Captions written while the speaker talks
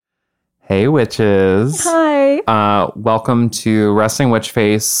Hey, witches. Hi. Welcome to Resting Witch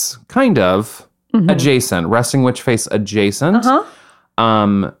Face, kind of adjacent. Resting Witch Face adjacent.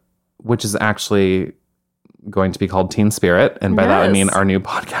 Which is actually going to be called Teen Spirit. And by that, I mean our new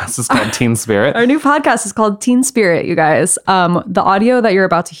podcast is called Teen Spirit. Our new podcast is called Teen Spirit, you guys. The audio that you're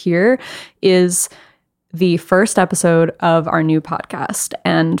about to hear is the first episode of our new podcast,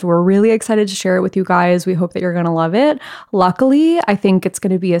 and we're really excited to share it with you guys. We hope that you're going to love it. Luckily, I think it's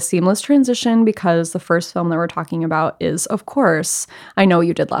going to be a seamless transition because the first film that we're talking about is, of course, I Know What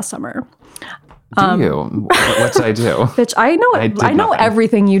You Did Last Summer. Do you? What did I do? Bitch, I know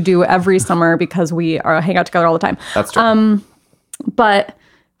everything you do every summer because we hang out together all the time. That's true. But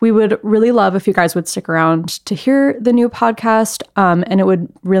we would really love if you guys would stick around to hear the new podcast. And it would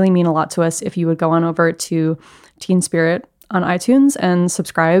really mean a lot to us if you would go on over to Teen Spirit on iTunes and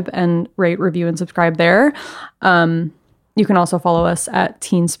subscribe and rate, review, and subscribe there. You can also follow us at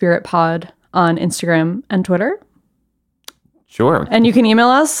Teen Spirit Pod on Instagram and Twitter. Sure. And you can email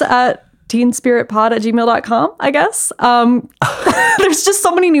us at teenspiritpod@gmail.com, I guess. There's just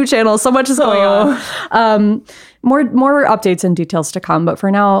so many new channels. So much is going on. More updates and details to come. But for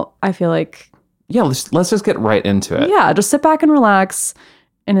now, I feel like... Yeah, let's just get right into it. Yeah, just sit back and relax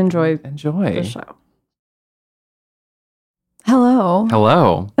and enjoy the show.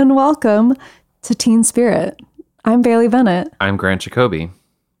 Hello. And welcome to Teen Spirit. I'm Bailey Bennett. I'm Grant Jacoby.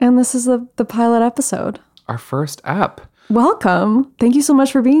 And this is the pilot episode. Our first ep. Welcome. Thank you so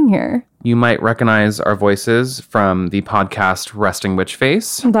much for being here. You might recognize our voices from the podcast Resting Witch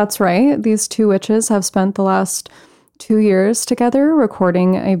Face. That's right. These two witches have spent the last 2 years together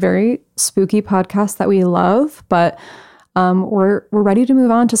recording a very spooky podcast that we love, but we're ready to move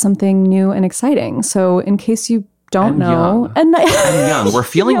on to something new and exciting. So in case you don't know. And young. We're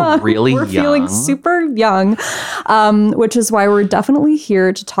feeling really young. We're feeling super young, which is why we're definitely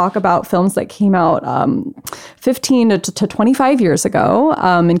here to talk about films that came out 15 to 25 years ago.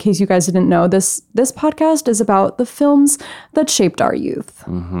 In case you guys didn't know, this podcast is about the films that shaped our youth.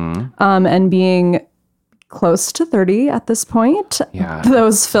 And being close to 30 at this point,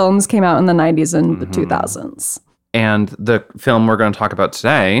 those films came out in the 90s and the 2000s. And the film we're going to talk about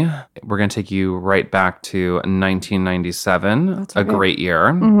today, we're going to take you right back to 1997, That's right. A great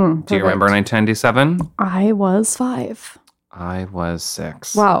year. Do you remember 1997? I was 5. I was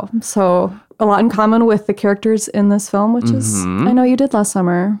 6. Wow. So a lot in common with the characters in this film, which is I Know You Did Last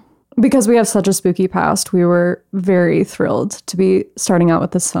Summer. Because we have such a spooky past, we were very thrilled to be starting out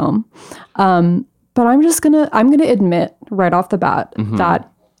with this film. But I'm going to admit right off the bat that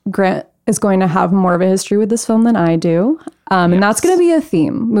Grant is going to have more of a history with this film than I do. And that's going to be a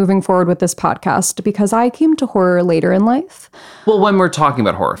theme moving forward with this podcast because I came to horror later in life. Well, when we're talking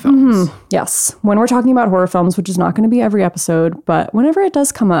about horror films. Yes. When we're talking about horror films, which is not going to be every episode, but whenever it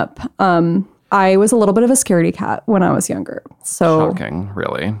does come up, I was a little bit of a scaredy cat when I was younger. So shocking,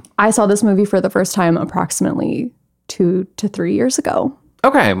 really. I saw this movie for the first time approximately 2 to 3 years ago.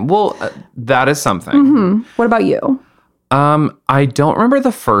 Okay. Well, that is something. What about you? I don't remember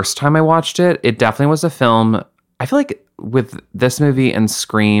the first time I watched it. It definitely was a film. I feel like with this movie and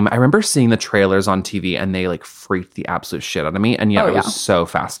Scream, I remember seeing the trailers on TV and they like freaked the absolute shit out of me. And I was so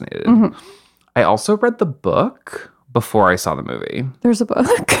fascinated. I also read the book before I saw the movie. There's a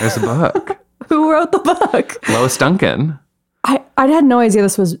book. Who wrote the book? Lois Duncan. I had no idea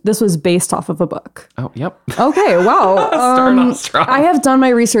this was based off of a book. Oh, yep. Okay, wow. Start off strong. I have done my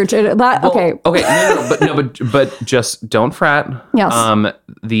research. Okay. But just don't fret. Yes.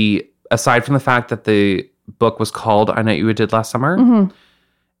 Aside from the fact that the book was called I Know What You Did Last Summer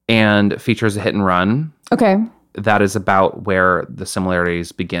and features a hit and run. Okay. That is about where the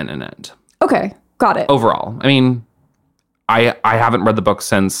similarities begin and end. Okay, got it. Overall, I mean, I haven't read the book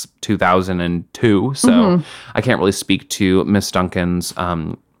since 2002, so I can't really speak to Miss Duncan's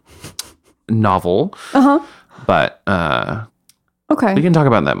novel. But okay, we can talk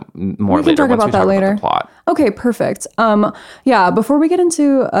about that more later. We can talk about that later. About the plot. Okay, perfect. Before we get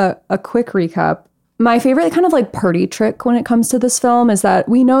into a quick recap, my favorite kind of like party trick when it comes to this film is that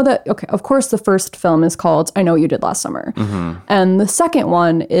we know that, okay, of course the first film is called I Know What You Did Last Summer. And the second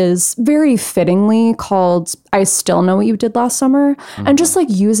one is very fittingly called I Still Know What You Did Last Summer. And just like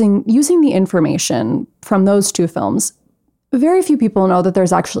using the information from those two films, very few people know that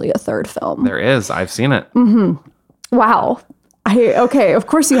there's actually a third film. There is. I've seen it. Wow. Okay, of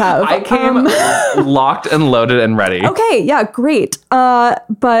course you have. I came locked and loaded and ready. Okay, yeah, great.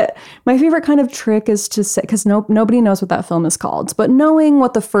 But my favorite kind of trick is to say, because nobody knows what that film is called, but knowing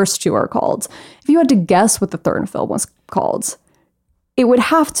what the first two are called, if you had to guess what the third film was called, it would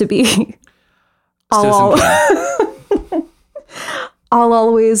have to be Citizen Kane. I'll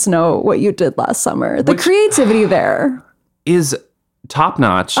always know what you did last summer. The creativity there is top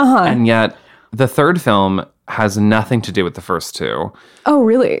notch, and yet the third film has nothing to do with the first two. Oh,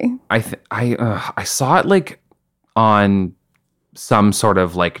 really? I saw it like on some sort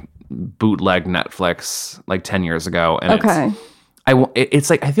of like bootleg Netflix like 10 years ago, and it's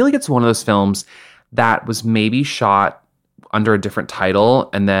like I feel like it's one of those films that was maybe shot under a different title,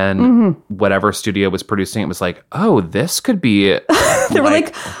 and then whatever studio was producing it was like, oh, this could be they were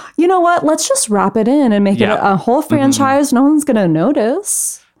like, you know what, let's just wrap it in and make it a whole franchise. No one's gonna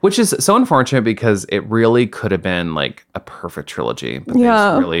notice, which is so unfortunate because it really could have been like a perfect trilogy, but they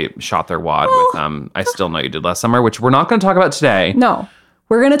just really shot their wad with I Still Know You Did Last Summer, which we're not going to talk about today. No,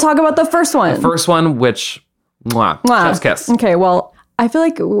 we're going to talk about the first one, which chef's kiss. Okay, well, I feel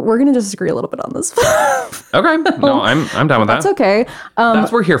like we're going to disagree a little bit on this. Okay. No, I'm done with that. That's okay.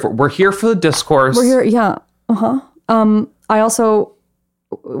 That's what we're here for. We're here for the discourse. We're here. Yeah. I also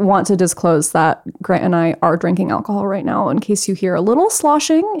want to disclose that Grant and I are drinking alcohol right now. In case you hear a little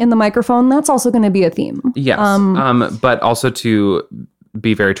sloshing in the microphone, that's also going to be a theme. Yes. But also to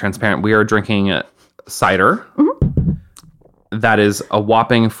be very transparent, we are drinking cider. That is a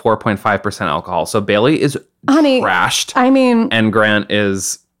whopping 4.5% alcohol. So Bailey is trashed. I mean, and Grant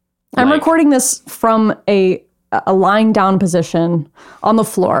is. I'm recording this from a lying down position on the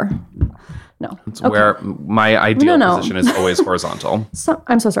floor. No. It's where my ideal position is always horizontal. So,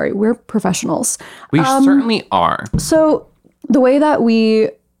 I'm so sorry. We're professionals. We certainly are. So the way that we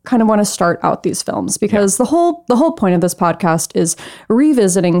kind of want to start out these films, because the whole point of this podcast is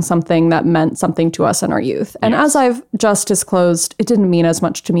revisiting something that meant something to us in our youth. And as I've just disclosed, it didn't mean as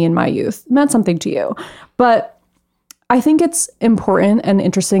much to me in my youth. It meant something to you. But I think it's important and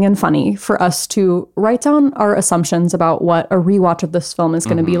interesting and funny for us to write down our assumptions about what a rewatch of this film is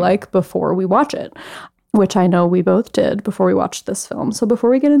going to be like before we watch it, which I know we both did before we watched this film. So before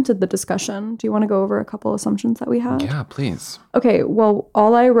we get into the discussion, do you want to go over a couple assumptions that we had? Yeah, please. Okay, well,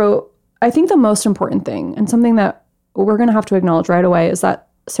 all I wrote, I think the most important thing, and something that we're going to have to acknowledge right away, is that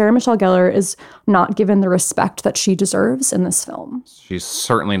Sarah Michelle Gellar is not given the respect that she deserves in this film. She's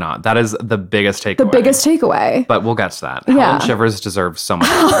certainly not. That is the biggest takeaway. The biggest takeaway. But we'll get to that. Helen Shivers deserves so much.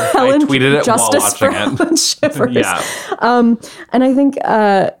 I tweeted it while watching Helen Shivers. Yeah. And I think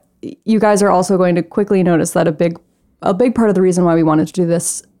you guys are also going to quickly notice that a big part of the reason why we wanted to do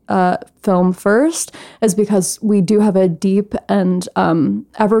this film first is because we do have a deep and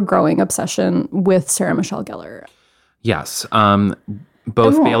ever-growing obsession with Sarah Michelle Gellar. Yes.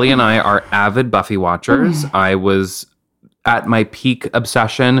 Both Bailey and I are avid Buffy watchers. I was at my peak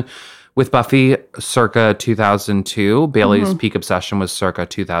obsession with Buffy circa 2002. Bailey's peak obsession was circa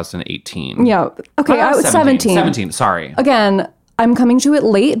 2018. Yeah. Okay, I was 17. 17, sorry. Again, I'm coming to it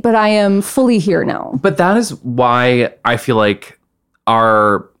late, but I am fully here now. But that is why I feel like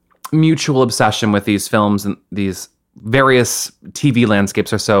our mutual obsession with these films and these various TV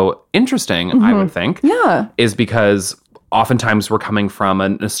landscapes are so interesting, I would think. Yeah. Is because oftentimes we're coming from a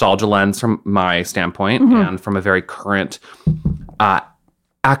nostalgia lens from my standpoint and from a very current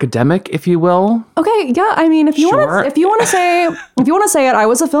academic, if you will. Okay, yeah. I mean, if you want to say it, I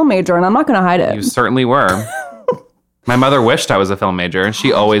was a film major, and I'm not going to hide it. You certainly were. My mother wished I was a film major, and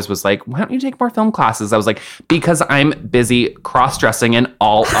she always was like, "Why don't you take more film classes?" I was like, "Because I'm busy cross-dressing in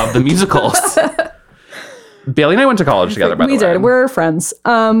all of the musicals." Bailey and I went to college together. By the way, we did. We're friends.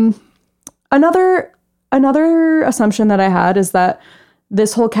 Another assumption that I had is that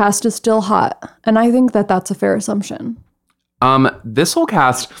this whole cast is still hot. And I think that that's a fair assumption. This whole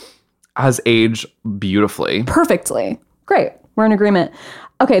cast has aged beautifully. Perfectly. Great. We're in agreement.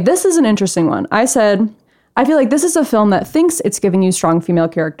 Okay, this is an interesting one. I said, I feel like this is a film that thinks it's giving you strong female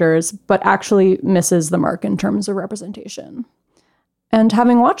characters, but actually misses the mark in terms of representation. And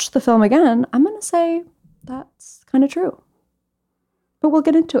having watched the film again, I'm going to say that's kind of true. But we'll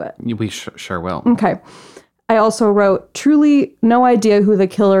get into it. We sure will. Okay. I also wrote, truly no idea who the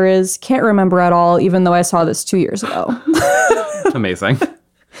killer is. Can't remember at all, even though I saw this 2 years ago. Amazing.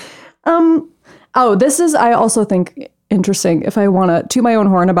 This is, I also think, interesting, if I want to toot my own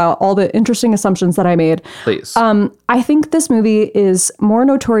horn about all the interesting assumptions that I made. Please. I think this movie is more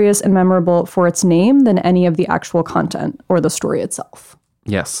notorious and memorable for its name than any of the actual content or the story itself.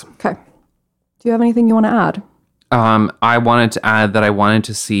 Yes. Okay. Do you have anything you want to add? I wanted to add that I wanted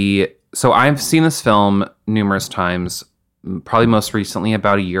to see... So I've seen this film numerous times, probably most recently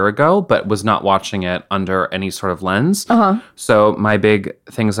about a year ago, but was not watching it under any sort of lens. So my big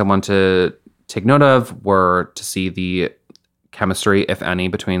things I want to take note of were to see the chemistry, if any,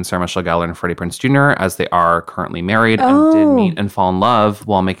 between Sarah Michelle Gellar and Freddie Prinze Jr., as they are currently married and did meet and fall in love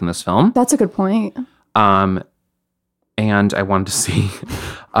while making this film. That's a good point. and I wanted to see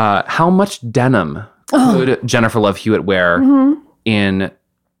how much denim could Jennifer Love Hewitt wear in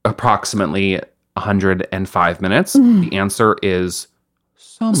approximately 105 minutes. The answer is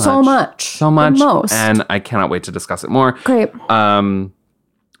so much. So much. The most. And I cannot wait to discuss it more. Great. And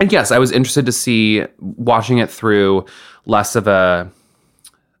yes, I was interested to see, watching it through less of a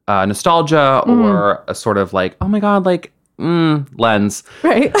nostalgia or a sort of like, oh my God, like, lens.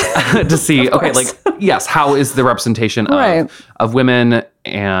 Right. To see, okay, like, yes, how is the representation of women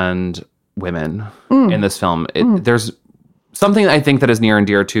and women in this film? There's something I think that is near and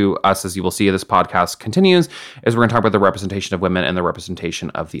dear to us, as you will see this podcast continues, is we're going to talk about the representation of women and the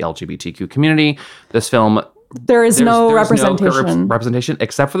representation of the LGBTQ community. This film, there's no representation. Representation,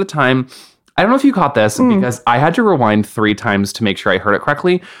 except for the time, I don't know if you caught this, because I had to rewind 3 times to make sure I heard it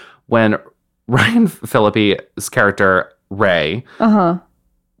correctly, when Ryan Phillippe's character, Ray. No,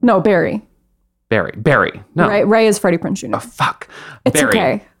 Barry. Barry. No. Ray is Freddie Prinze Jr. Oh, fuck. It's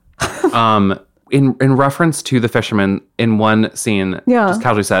Barry. Okay. In reference to the fisherman, in one scene, just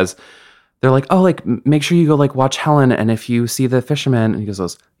casually says, they're like, oh, like, make sure you go, like, watch Helen, and if you see the fisherman, and he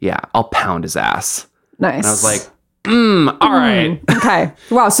goes, yeah, I'll pound his ass. Nice. And I was like, all right. Okay.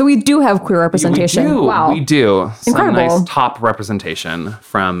 Wow, so we do have queer representation. We do. Wow. We do. Incredible. Some nice top representation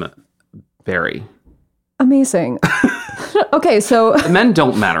from Barry. Amazing. Okay, so... The men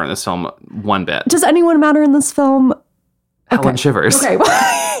don't matter in this film one bit. Does anyone matter in this film? Helen Shivers. Okay,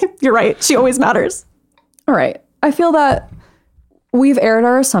 you're right. She always matters. All right. I feel that we've aired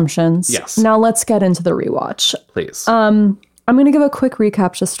our assumptions. Yes. Now let's get into the rewatch. Please. I'm going to give a quick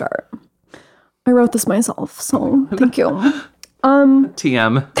recap to start. I wrote this myself, so thank you.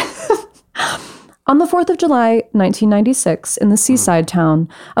 TM. On the 4th of July, 1996, in the seaside town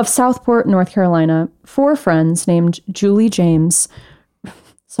of Southport, North Carolina, 4 friends named Julie James,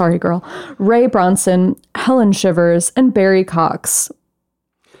 sorry girl, Ray Bronson, Helen Shivers, and Barry Cox.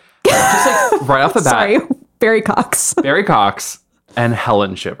 Just like right off the bat. Sorry, Barry Cox. Barry Cox and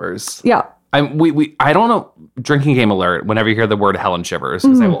Helen Shivers. Yeah. I don't know, drinking game alert, whenever you hear the word Helen Shivers,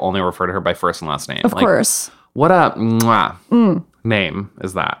 because I will only refer to her by first and last name. Of course. What a name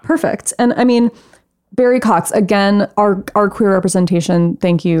is that? Perfect. And I mean, Barry Cox, again, our queer representation.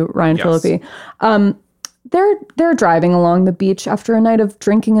 Thank you, Ryan Phillippe. They're driving along the beach after a night of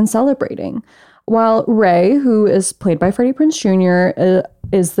drinking and celebrating, while Ray, who is played by Freddie Prinze Jr.,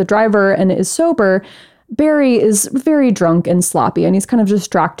 is the driver and is sober. Barry is very drunk and sloppy, and he's kind of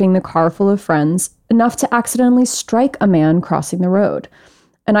distracting the car full of friends enough to accidentally strike a man crossing the road.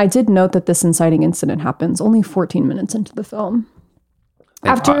 And I did note that this inciting incident happens only 14 minutes into the film.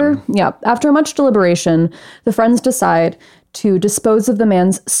 After much deliberation, the friends decide to dispose of the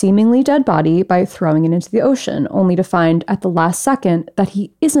man's seemingly dead body by throwing it into the ocean, only to find at the last second that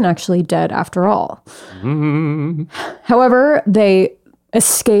he isn't actually dead after all. However, they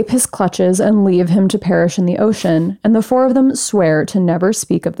escape his clutches and leave him to perish in the ocean, and the 4 of them swear to never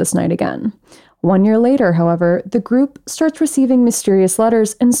speak of this night again. 1 year later, however, the group starts receiving mysterious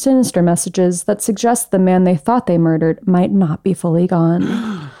letters and sinister messages that suggest the man they thought they murdered might not be fully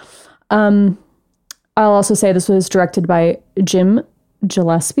gone. I'll also say this was directed by Jim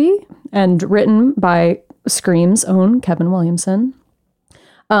Gillespie and written by Scream's own Kevin Williamson.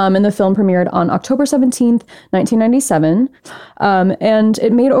 And the film premiered on October 17th, 1997. And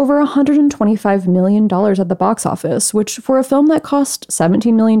it made over $125 million at the box office, which for a film that cost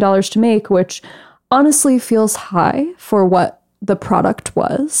 $17 million to make, which honestly feels high for what the product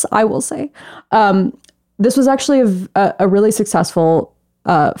was, I will say. This was actually a really successful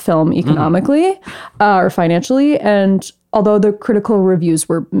film economically or financially. And although the critical reviews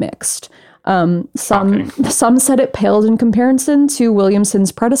were mixed, some said it paled in comparison to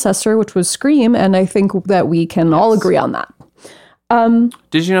Williamson's predecessor, which was Scream, and I think that we can all agree on that.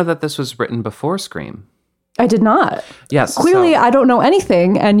 Did you know that this was written before Scream? I did not. Yes. Clearly, I don't know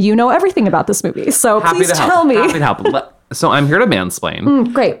anything, and you know everything about this movie, so please tell me. Happy to help. So I'm here to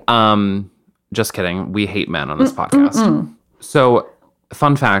mansplain. Great. Just kidding. We hate men on this podcast. So,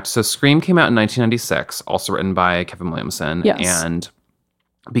 fun fact. So Scream came out in 1996, also written by Kevin Williamson. Yes. And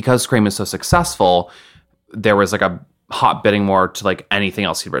because Scream is so successful, there was like a hot bidding war to like anything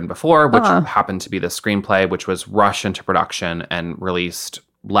else he'd written before, which happened to be the screenplay, which was rushed into production and released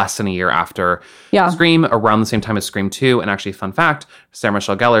less than a year after Scream, around the same time as Scream 2. And actually, fun fact, Sarah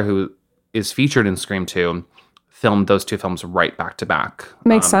Michelle Gellar, who is featured in Scream 2, filmed those 2 films right back to back.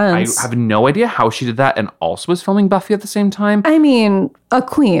 Makes sense. I have no idea how she did that and also was filming Buffy at the same time. I mean, a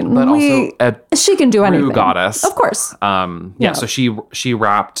queen. But also she can do anything. Goddess. Of course. So she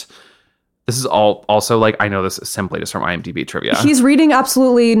wrapped this is all also like, I know this simply just from IMDb trivia He's reading off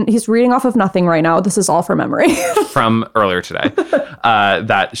of nothing right now. This is all from memory. from earlier today,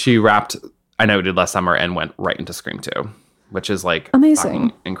 that she wrapped I Know You Did Last Summer and went right into Scream 2, which is like amazing.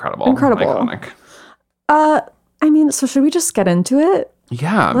 fucking incredible. Iconic. I mean, so should we just get into it?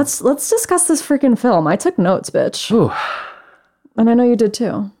 Yeah. Let's discuss this freaking film. I took notes, bitch. Ooh, And I know you did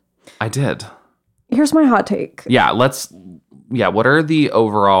too. I did. Here's my hot take. Yeah, what are the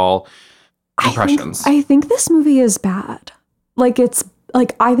overall impressions? I think this movie is bad. I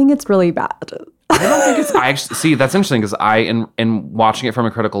think it's really bad. I don't think it's. I actually see that's interesting because in watching it from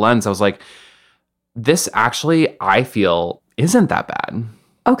a critical lens, I was like, this actually I feel isn't that bad.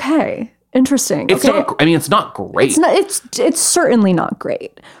 Okay, interesting. It's okay. not. I mean, it's not great. It's certainly not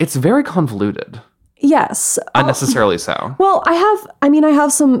great. It's very convoluted, Yes, unnecessarily so. well, I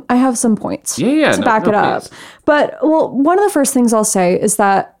have some points to back it up. Please. But one of the first things I'll say is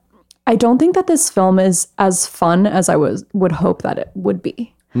that I don't think that this film is as fun as I would hope that it would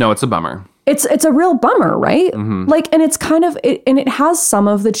be. No, it's a bummer. It's a real bummer, right? Like, and it's kind of and it has some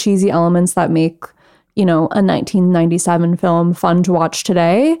of the cheesy elements that make, a 1997 film fun to watch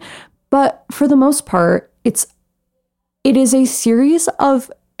today, but for the most part, it is a series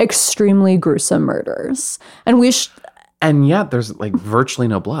of extremely gruesome murders, And yet, there's like virtually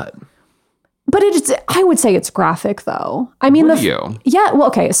no blood. but I would say it's graphic, though. I mean, Would you? Yeah. Well,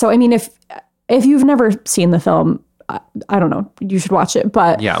 okay. So, I mean, if you've never seen the film, I don't know, you should watch it.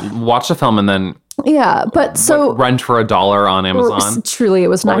 But Yeah, watch the film and then yeah. But so rent for $1 on Amazon. truly, it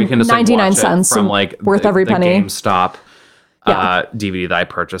was Or you can just, like, 99 watch it cents from like worth every the penny. GameStop DVD that I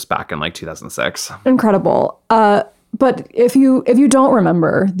purchased back in like 2006. Incredible. But if you don't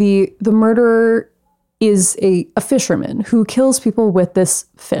remember, the murderer is a fisherman who kills people with this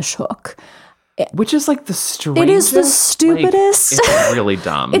fish hook. Which is like the strangest. It is the stupidest. Like, it's really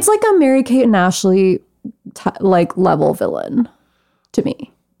dumb. It's like a Mary-Kate and Ashley level villain to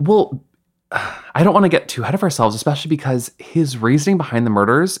me. Well, I don't want to get too ahead of ourselves, especially because his reasoning behind the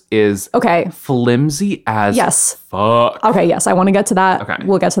murders is Okay. flimsy as Yes. fuck. Okay, yes, I want to get to that. Okay.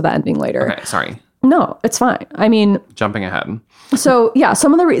 We'll get to the ending later. Okay, sorry. No, it's fine. I mean, Jumping ahead. so yeah,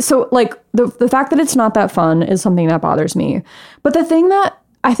 some of the fact that it's not that fun is something that bothers me. But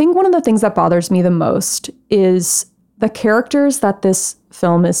one of the things that bothers me the most is the characters that this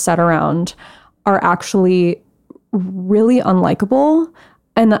film is set around are actually really unlikable.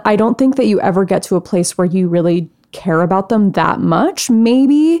 And I don't think that you ever get to a place where you really care about them that much.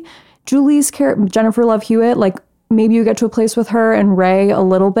 Maybe Julie's character, Jennifer Love Hewitt, like maybe you get to a place with her and Ray a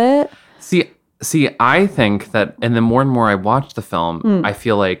little bit. See, I think that, and the more and more I watch the film, I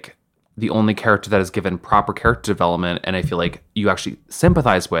feel like the only character that is given proper character development, and I feel like you actually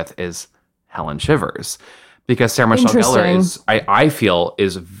sympathize with, is Helen Shivers, because Sarah Michelle Gellar is, I feel,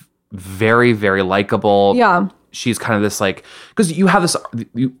 is very, very likable. Yeah. She's kind of this like, because you have this,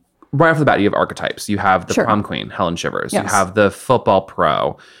 right off the bat, you have archetypes. You have the prom queen, Helen Shivers. Yes. You have the football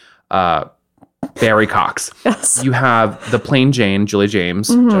pro, Barry Cox. Yes. You have the plain Jane, Julie James,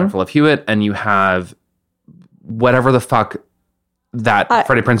 Jennifer Love Hewitt, and you have whatever the fuck that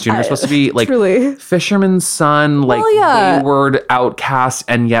Freddie Prinze Jr. is supposed to be, like truly. fisherman's son, like wayward outcast,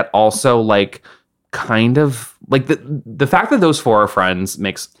 and yet also like kind of like the fact that those four are friends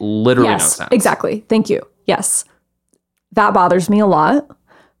makes literally no sense. Exactly. Thank you. Yes. That bothers me a lot.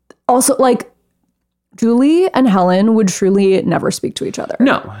 Also, like, Julie and Helen would truly never speak to each other.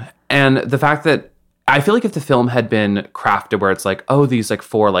 No. And the fact that I feel like if the film had been crafted where it's like, oh, these like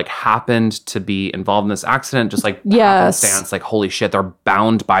four like happened to be involved in this accident, just like happenstance, like holy shit, they're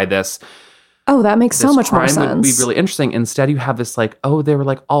bound by this. Oh, that makes so much more sense. Would be really interesting. Instead, you have this like, oh, they were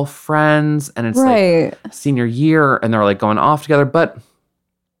like all friends, and it's like senior year, and they're like going off together. But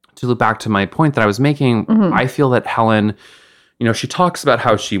to loop back to my point that I was making, I feel that Helen, you know, she talks about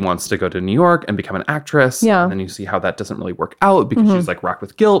how she wants to go to New York and become an actress. Yeah. And then you see how that doesn't really work out because she's like racked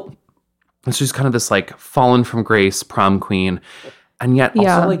with guilt. And she's kind of this like fallen from grace prom queen. And yet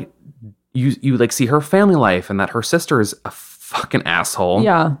also like you like see her family life and that her sister is a fucking asshole.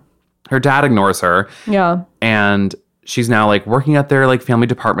 Yeah. Her dad ignores her. Yeah. And she's now like working at their like family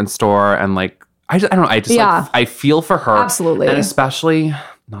department store. And like, I don't know. I just like, I feel for her. Absolutely. And especially,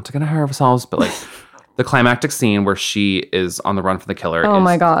 not to get ahead of ourselves, but like the climactic scene where she is on the run from the killer. Oh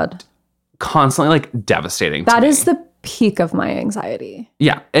my God. Constantly like devastating. That is the peak of my anxiety.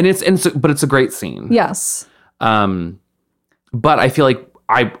 Yeah. And it's a great scene. Yes. But I feel like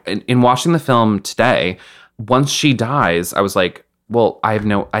in watching the film today, once she dies, I was like, well, I have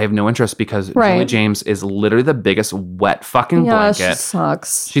no interest because Right. Julie James is literally the biggest wet fucking Yeah, she blanket.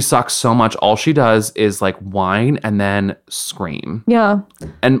 sucks. She sucks so much. All she does is like whine and then scream. Yeah.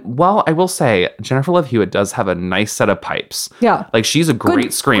 And while I will say Jennifer Love Hewitt does have a nice set of pipes. Yeah. Like she's a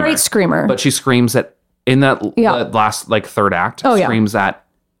great screamer. Great screamer. But she screams at in that Yeah. the last like third act. Oh, yeah. Screams at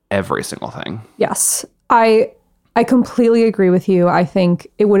every single thing. Yes. I completely agree with you. I think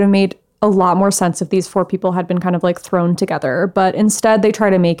it would have made a lot more sense if these four people had been kind of like thrown together, but instead they try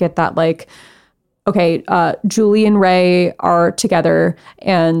to make it that like, okay, Julie and Ray are together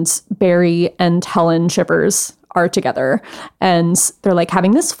and Barry and Helen Shivers are together. And they're like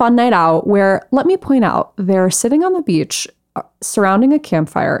having this fun night out where, let me point out, they're sitting on the beach surrounding a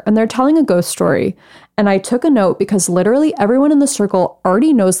campfire and they're telling a ghost story. And I took a note because literally everyone in the circle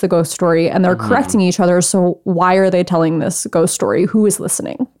already knows the ghost story and they're correcting each other. So why are they telling this ghost story? Who is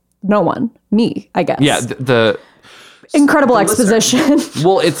listening? No one. Me, I guess. Yeah, the Incredible exposition.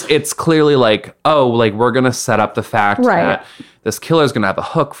 well, it's clearly like, oh, like we're gonna set up the fact Right. that this killer is gonna have a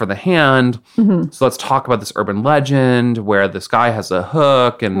hook for the hand. So let's talk about this urban legend where this guy has a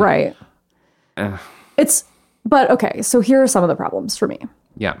hook and Right. But okay, so here are some of the problems for me.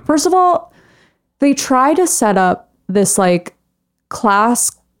 yeah, First of all, they try to set up this like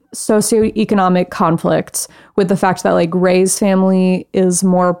class socioeconomic conflict with the fact that like Ray's family is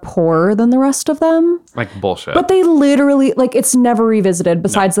more poor than the rest of them. like bullshit. But they literally like it's never revisited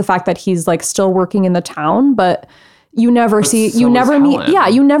besides the fact that he's like still working in the town, but you never see so you is never meet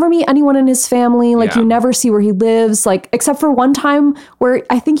Helen. you never meet anyone in his family. Like Yeah. you never see where he lives, like except for one time where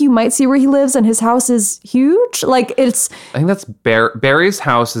I think you might see where he lives and his house is huge. Like it's I think that's Barry's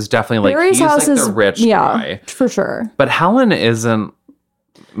house is definitely like Barry's he's house like is the rich guy. for sure. But Helen isn't.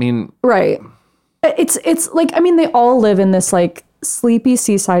 I mean, Right. It's like, I mean, they all live in this like sleepy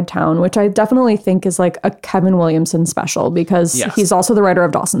seaside town, which I definitely think is like a Kevin Williamson special because Yes. he's also the writer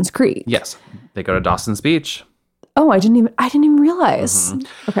of Dawson's Creek. yes, they go to Dawson's Beach. Oh, I didn't even realize.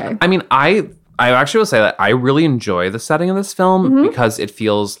 Mm-hmm. Okay. I mean, I actually will say that I really enjoy the setting of this film Mm-hmm. because it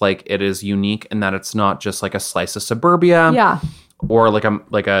feels like it is unique in that it's not just like a slice of suburbia Yeah. or like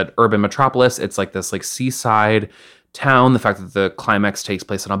a urban metropolis. It's like this like seaside town. The fact that the climax takes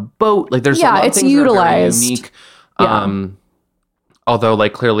place on a boat, like there's a Yeah, lot of it's things that are very utilized. unique. Yeah. Although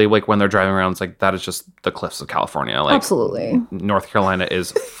like clearly like when they're driving around, it's like that is just the cliffs of California. Like Absolutely. North Carolina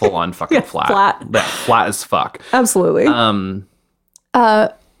is full on fucking flat. flat. Yeah, flat as fuck. Absolutely.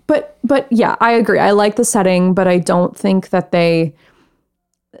 But yeah, I agree. I like the setting, but I don't think that they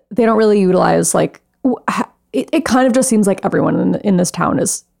don't really utilize like it kind of just seems like everyone in this town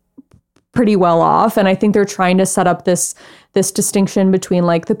is pretty well off, and I think they're trying to set up this distinction between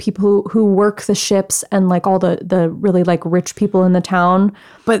like the people who work the ships and like all the really like rich people in the town.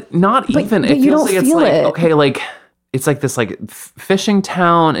 But not even. but It you feels don't like it's feel like it. okay, like it's like this like fishing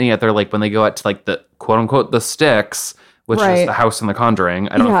town, and yet they're like when they go out to like the quote unquote the sticks, which is Right. the house in The Conjuring.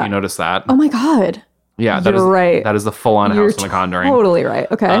 I don't know if Yeah. you noticed that. Oh my god. Yeah, that is you're right. That is the full on You're house in The Conjuring. totally right.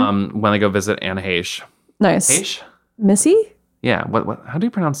 Okay. When they go visit Anne Heche. Nice. Heche? Missy? Yeah. What? How do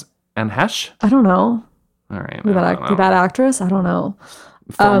you pronounce Anne Heche? I don't know. All right. That actress? I don't know.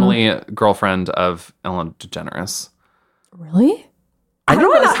 Formerly girlfriend of Ellen DeGeneres. Really? I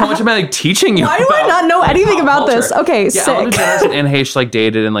don't realize how much I'm like teaching you. Why do I not know anything pop about culture. this? Okay, Yeah, Ellen sick. DeGeneres and Anne Heche like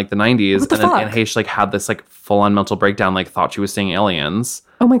dated in like the 90s, What the and then fuck? Anne Heche like had this like full on mental breakdown, like thought she was seeing aliens.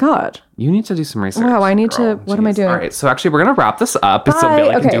 Oh my god. You need to do some research. Wow, I need girl. to- what am I Jeez. doing? All right, so actually, we're gonna wrap this up so Bye. Billy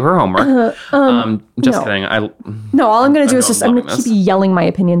can Okay. do her homework. Just no. kidding. No, all I'm gonna do is I'm just I'm gonna loving keep this. yelling my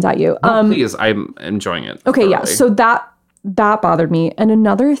opinions at you. Please, I'm enjoying it. Okay, yeah. thoroughly. So that bothered me. And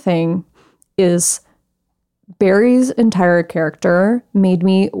another thing is Barry's entire character made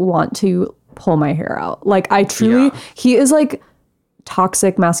me want to pull my hair out. Like I truly Yeah. he is like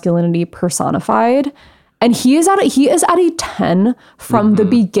toxic masculinity personified. And he is at a 10 from the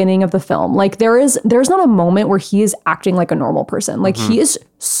beginning of the film. Like there's not a moment where he is acting like a normal person. Like he is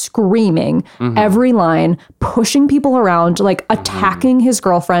screaming every line, pushing people around, like attacking his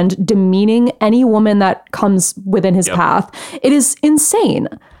girlfriend, demeaning any woman that comes within his path. It is insane.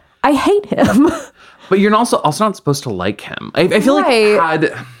 I hate him. But you're also not supposed to like him. I feel Right.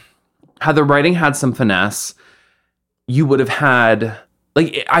 like had the writing had some finesse, you would have had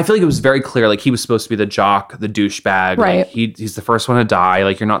like I feel like it was very clear like he was supposed to be the jock, the douchebag. Right. Like he's the first one to die.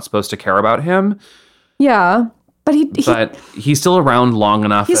 Like you're not supposed to care about him. Yeah. But But he's still around long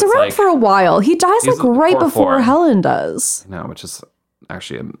enough. he's that's, around like, for a while. He dies he's like right core before four. Helen does. No, which is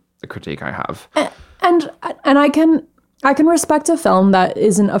actually a critique I have. And I can respect a film that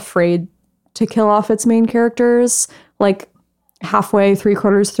isn't afraid to kill off its main characters like halfway,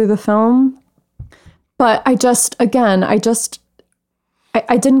 3/4 through the film. But I just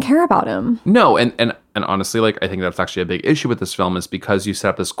I didn't care about him. No, and honestly, like, I think that's actually a big issue with this film is because you set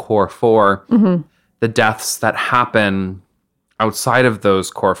up this core four, the deaths that happen outside of those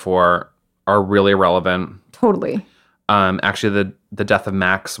core four are really irrelevant. Totally. Actually, the death of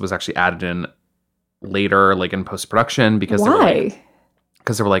Max was actually added in later, like in post-production, because Why?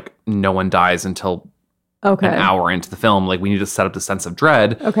 they were like, no one dies until an hour into the film. Like, we need to set up the sense of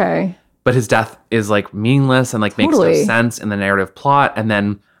dread. Okay. But his death is like meaningless and like makes no sense in the narrative plot. And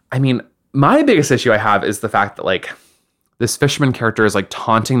then, I mean, my biggest issue I have is the fact that like this fisherman character is like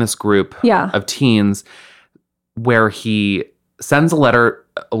taunting this group of teens, where he sends a letter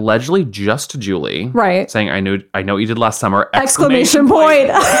allegedly just to Julie, right? Saying, I know what you did last summer! Exclamation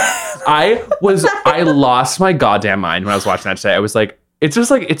point. I lost my goddamn mind when I was watching that today. I was like, it's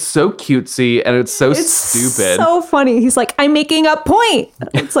just like, it's so cutesy and it's stupid. So funny. He's like, I'm making a point.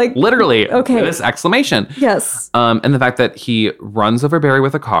 It's like literally this exclamation. Yes. And the fact that he runs over Barry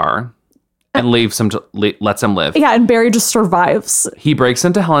with a car and leaves him lets him live. Yeah, and Barry just survives. He breaks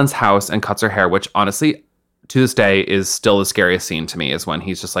into Helen's house and cuts her hair, which honestly, to this day, is still the scariest scene to me, is when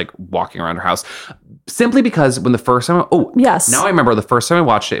he's just like walking around her house. Simply because when the first time, now I remember the first time I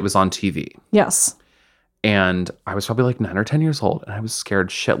watched it, it was on TV. Yes. And I was probably like 9 or 10 years old, and I was scared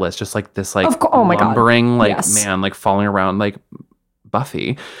shitless, just like this, like lumbering, man, like falling around like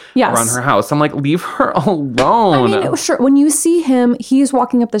Buffy around her house. I'm like, leave her alone. I mean, sure. When you see him, he's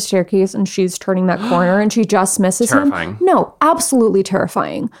walking up the staircase, and she's turning that corner, and she just misses terrifying. him. No, absolutely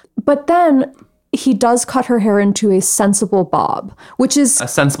terrifying. But then he does cut her hair into a sensible bob, which is a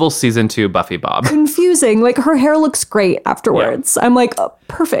sensible season 2 Buffy bob. Confusing. Like, her hair looks great afterwards. Yeah. I'm like,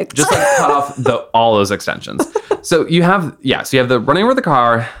 perfect. Just like cut off all those extensions. So you have the running over the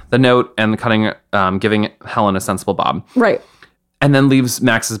car, the note, and the cutting, giving Helen a sensible bob. Right. And then leaves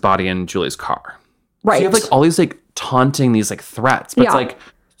Max's body in Julie's car. Right. So you have like all these like taunting, these like threats. But it's like,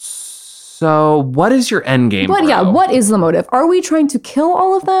 so what is your end game? But what is the motive? Are we trying to kill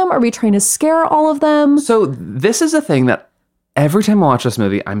all of them? Are we trying to scare all of them? So this is a thing that every time I watch this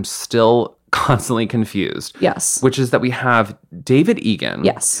movie, I'm still constantly confused. Yes. Which is that we have David Egan,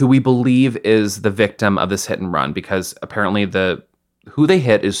 who we believe is the victim of this hit and run, because apparently who they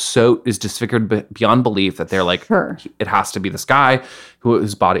hit is disfigured beyond belief that they're like, it has to be this guy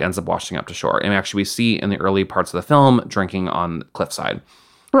whose body ends up washing up to shore. And actually we see in the early parts of the film drinking on cliffside.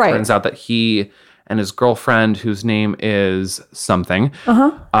 Right. Turns out that he and his girlfriend, whose name is something,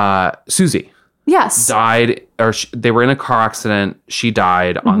 Susie. Yes. Died, or they were in a car accident. She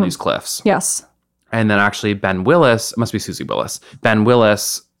died on these cliffs. Yes. And then actually Ben Willis, it must be Susie Willis. Ben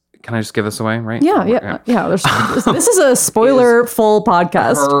Willis, can I just give this away, right? Yeah. This is a spoiler-full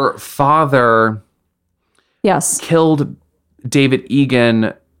podcast. Her father killed David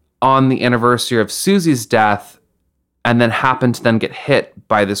Egan on the anniversary of Susie's death, and then happened to then get hit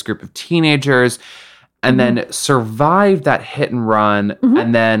by this group of teenagers, and then survived that hit and run,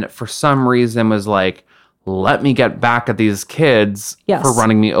 and then for some reason was like, let me get back at these kids for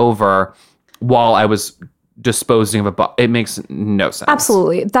running me over while I was disposing of it makes no sense.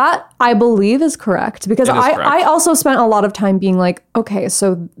 Absolutely. That, I believe, is correct, because I also spent a lot of time being like, okay,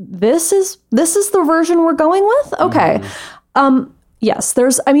 so this is the version we're going with? Okay. Yes,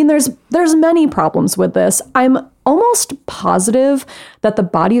 there's many problems with this. I'm almost positive that the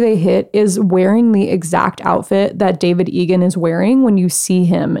body they hit is wearing the exact outfit that David Egan is wearing when you see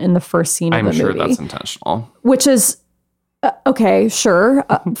him in the first scene of the movie. I'm sure that's intentional. Which is, okay, sure,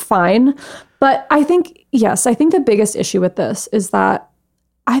 fine. But I think the biggest issue with this is that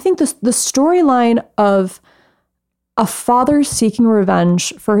I think the storyline of a father seeking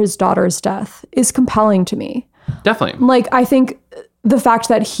revenge for his daughter's death is compelling to me. Definitely. Like, I think the fact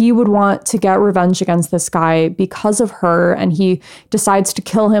that he would want to get revenge against this guy because of her, and he decides to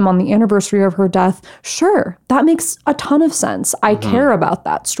kill him on the anniversary of her death, sure, that makes a ton of sense. I care about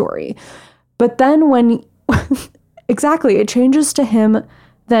that story. But then when, exactly, it changes to him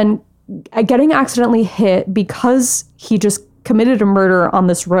then getting accidentally hit because he just committed a murder on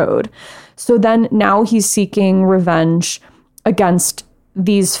this road. So then now he's seeking revenge against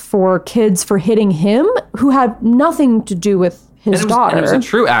these 4 kids for hitting him who had nothing to do with his daughter. It was a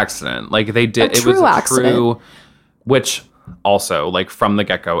true accident. Like, they did. It was a true, which also, like, from the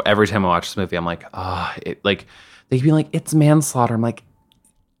get-go, every time I watch this movie, I'm like, like, they'd be like, it's manslaughter. I'm like,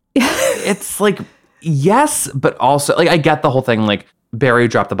 it's like, yes, but also, like, I get the whole thing. Like, Barry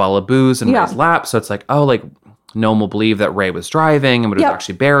dropped the bottle of booze in Ray's lap. So it's like, oh, like, no one will believe that Ray was driving and it was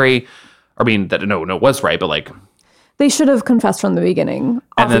actually Barry. I mean, that no, it was Ray, but like, they should have confessed from the beginning.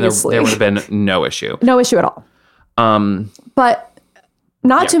 And then there would have been no issue. No issue at all. But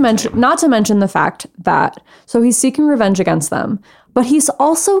Not to mention the fact that so he's seeking revenge against them, but he's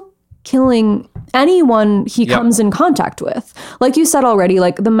also killing anyone he comes in contact with. Like you said already,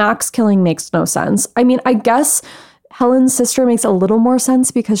 like the Max killing makes no sense. I mean, I guess Helen's sister makes a little more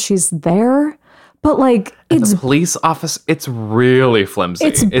sense because she's there, but like the police office, it's really flimsy.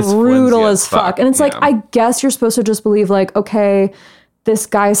 It's brutal as fuck. And it's like, I guess you're supposed to just believe like, okay, this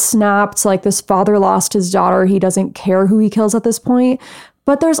guy snapped, like this father lost his daughter. He doesn't care who he kills at this point.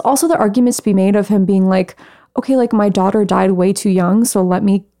 But there's also the arguments to be made of him being like, okay, like my daughter died way too young, so let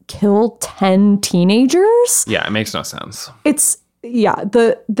me kill 10 teenagers. Yeah, it makes no sense.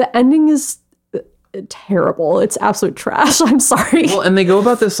 The ending is terrible. It's absolute trash. I'm sorry. Well, and they go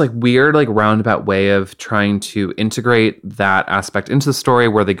about this like weird, like roundabout way of trying to integrate that aspect into the story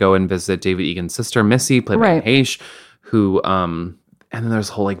where they go and visit David Egan's sister, Missy, played by Haish, who, and then there's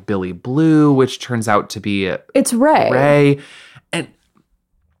the whole like Billy Blue, which turns out to be it's Ray. Ray. And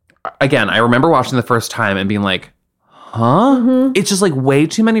again, I remember watching the first time and being like, huh? Mm-hmm. It's just like way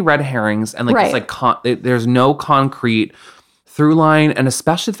too many red herrings and like it's like there's no concrete through line, and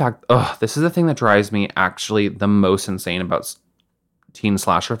especially the fact, this is the thing that drives me actually the most insane about teen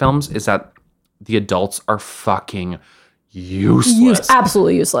slasher films is that the adults are fucking useless.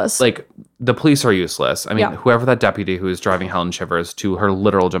 Absolutely useless. Like the police are useless. I mean, whoever that deputy who is driving Helen Shivers to her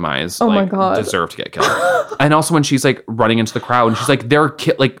literal demise, my God, deserved to get killed. And also when she's like running into the crowd and she's like,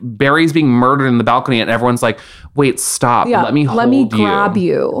 like Barry's being murdered in the balcony, and everyone's like, wait, stop. Let me grab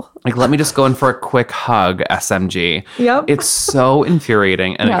you. Like, let me just go in for a quick hug, SMG. Yep. It's so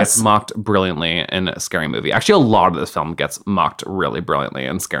infuriating, and it gets mocked brilliantly in a Scary Movie. Actually, a lot of this film gets mocked really brilliantly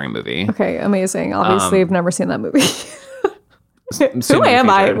in Scary Movie. Okay, amazing. Obviously, I've never seen that movie. Who am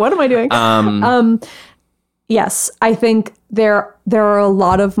I? What am I doing? Yes, I think there are a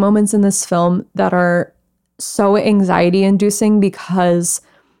lot of moments in this film that are so anxiety inducing because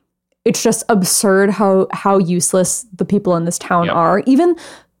it's just absurd how useless the people in this town are. Even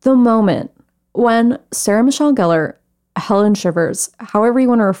the moment when Sarah Michelle Gellar, Helen Shivers, however you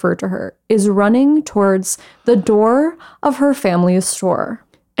want to refer to her, is running towards the door of her family's store,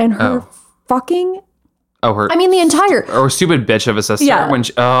 and her fucking the entire... Or stupid bitch of a sister. Yeah. When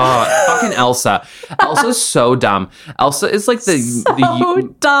fucking Elsa. Elsa's so dumb. Elsa is like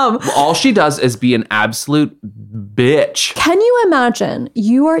dumb. All she does is be an absolute bitch. Can you imagine?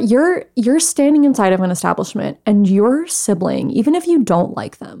 You're standing inside of an establishment and your sibling, even if you don't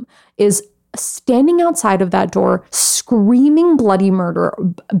like them, is standing outside of that door, screaming bloody murder,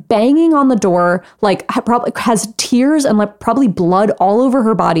 banging on the door, like probably has tears and like probably blood all over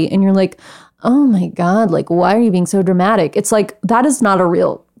her body, and you're like, oh my God, like, why are you being so dramatic? It's like, that's not a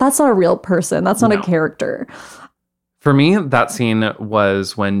real person. That's not a character. For me, that scene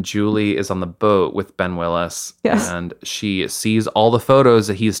was when Julie is on the boat with Ben Willis and she sees all the photos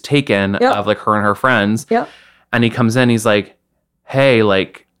that he's taken of like her and her friends. Yep. And he comes in, he's like, hey,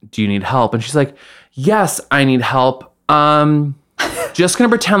 like, do you need help? And she's like, yes, I need help. Just gonna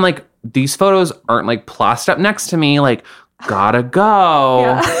pretend like these photos aren't like plastered up next to me. Like, gotta go.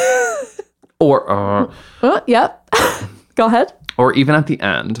 Yeah. Or, yep. Go ahead. Or even at the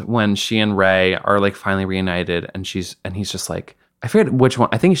end when she and Ray are like finally reunited, and he's just like, I forget which one.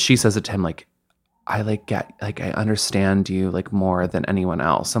 I think she says it to him like, I like get like I understand you like more than anyone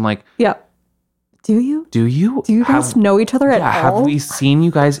else. I'm like, yeah. Do you? Do you guys know each other at all? Have we seen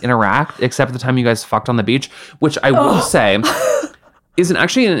you guys interact except for the time you guys fucked on the beach? Which I will say is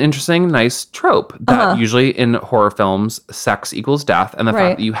actually an interesting, nice trope that usually in horror films, sex equals death. And the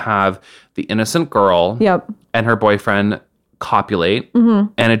fact that you have the innocent girl and her boyfriend copulate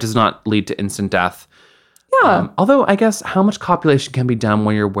and it does not lead to instant death. Yeah. Although I guess how much copulation can be done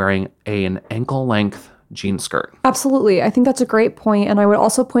when you're wearing an ankle length jean skirt? Absolutely. I think that's a great point. And I would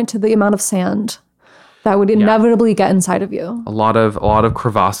also point to the amount of sand that would inevitably get inside of you. A lot of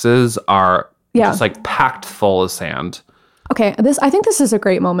crevasses are just like packed full of sand. Okay, I think this is a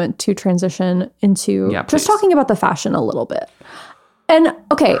great moment to transition into just talking about the fashion a little bit. And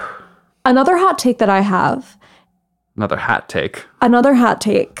okay, another hot take that I have. Another hat take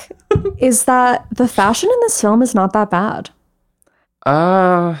is that the fashion in this film is not that bad.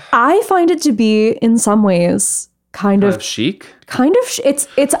 I find it to be in some ways kind of chic.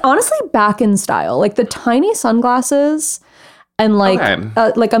 It's honestly back in style. Like the tiny sunglasses and like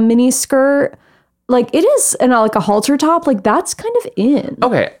a mini skirt. Like it is, and like a halter top, like that's kind of in.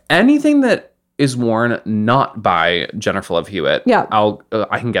 Okay, anything that is worn not by Jennifer Love Hewitt,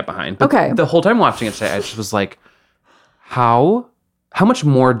 I can get behind. But the whole time watching it today, I just was like, how much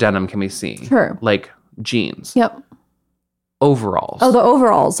more denim can we see? Sure. Like jeans. Yep. Overalls. Oh, the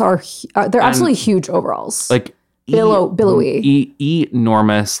overalls they're absolutely huge overalls. Like billowy.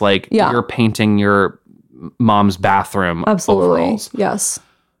 Enormous, like you're painting your mom's bathroom. Absolutely. Overalls. Yes.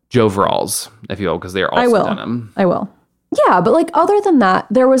 Joveralls, if you will, because they are also denim. I will. Yeah, but like other than that,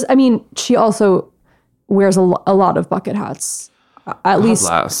 she also wears a lot of bucket hats. At least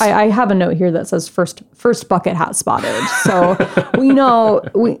I have a note here that says first bucket hat spotted. So we know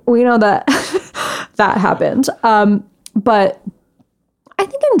that that happened. But I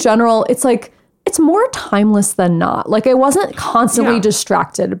think in general, it's like it's more timeless than not. Like I wasn't constantly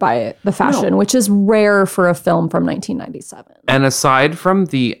distracted by the fashion, which is rare for a film from 1997. And aside from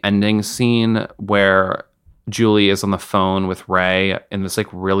the ending scene where Julie is on the phone with Ray in this like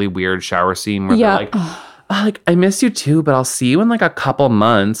really weird shower scene where they're like, I miss you too, but I'll see you in like a couple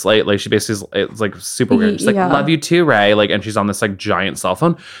months. Like she basically it's like super weird. She's like, love you too, Ray. Like, and she's on this like giant cell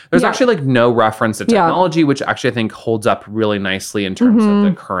phone. There's actually like no reference to technology, which actually I think holds up really nicely in terms of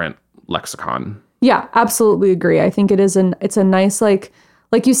the current lexicon. Yeah, absolutely agree. I think it's a nice like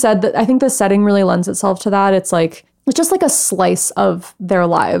you said, that I think the setting really lends itself to that. It's just like a slice of their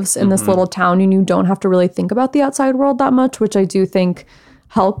lives in this little town, and you don't have to really think about the outside world that much, which I do think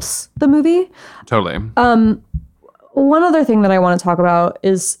helps the movie. Totally. One other thing that I want to talk about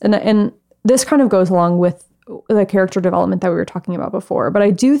is, and this kind of goes along with the character development that we were talking about before, but I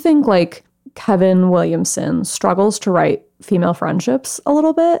do think like Kevin Williamson struggles to write female friendships a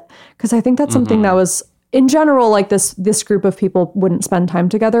little bit, because I think that's something that was, in general, like this group of people wouldn't spend time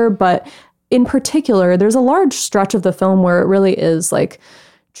together, but in particular, there's a large stretch of the film where it really is like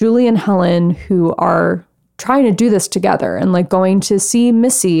Julie and Helen who are trying to do this together and like going to see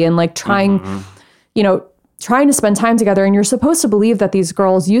Missy and like trying to spend time together. And you're supposed to believe that these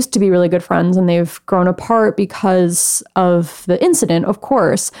girls used to be really good friends and they've grown apart because of the incident, of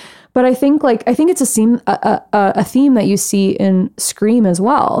course. But I think it's a theme that you see in Scream as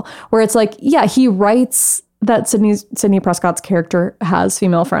well, where it's like, he writes that Sidney Prescott's character has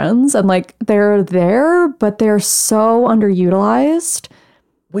female friends and like they're there, but they're so underutilized.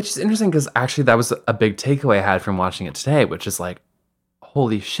 Which is interesting because actually that was a big takeaway I had from watching it today, which is like,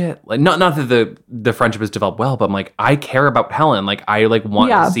 holy shit. Like not that the friendship has developed well, but I'm like, I care about Helen. Like I like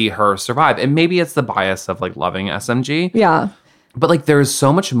want to see her survive. And maybe it's the bias of like loving SMG. Yeah. But like there's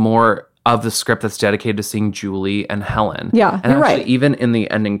so much more of the script that's dedicated to seeing Julie and Helen. Yeah. And you're actually right. even in the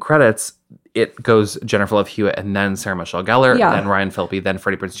ending credits, it goes Jennifer Love Hewitt and then Sarah Michelle Gellar, then Ryan Phillippe, then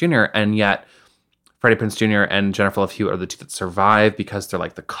Freddie Prinze Jr. And yet Freddie Prinze Jr. and Jennifer Love Hewitt are the two that survive because they're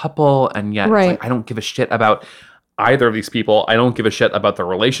like the couple. And yet it's like, I don't give a shit about either of these people. I don't give a shit about their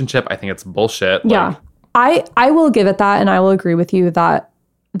relationship. I think it's bullshit. Yeah. I will give it that, and I will agree with you that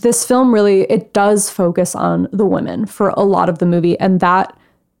this film really, it does focus on the women for a lot of the movie, and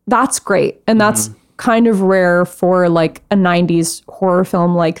that's great. And that's kind of rare for like a 90s horror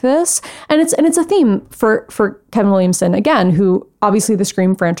film like this. And it's a theme for Kevin Williamson, again, who obviously the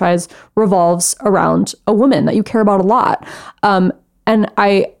Scream franchise revolves around a woman that you care about a lot. And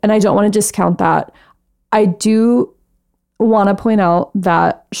I don't want to discount that. I do want to point out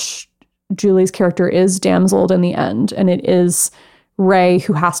that Julie's character is damseled in the end, and it is Ray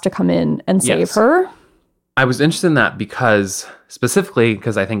who has to come in and save her. I was interested in that specifically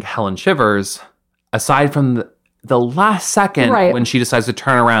because I think Helen Shivers, aside from the last second when she decides to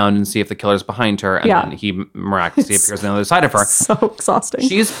turn around and see if the killer's behind her, and then he miraculously appears on the other side of her. So exhausting.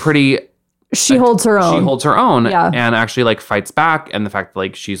 She's pretty... She holds her own. She holds her own and actually like fights back. And the fact that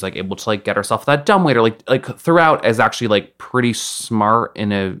like she's like able to like get herself that dumbwaiter like throughout is actually like pretty smart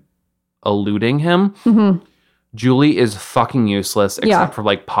in eluding him. Mm-hmm. Julie is fucking useless except for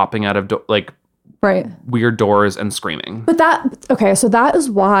like popping out of weird doors and screaming. But so that is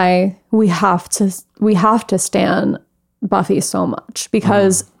why we have to stan Buffy so much,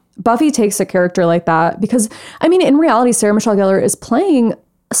 because Buffy takes a character like that, because I mean in reality Sarah Michelle Gellar is playing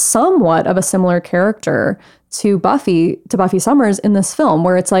somewhat of a similar character to Buffy Summers in this film,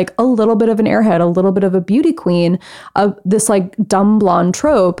 where it's like a little bit of an airhead, a little bit of a beauty queen, of this like dumb blonde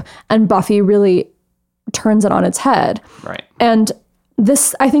trope, and Buffy really turns it on its head. Right. And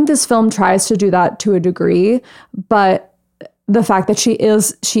I think this film tries to do that to a degree, but the fact that she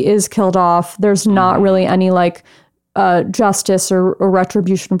is killed off, there's not really any like justice or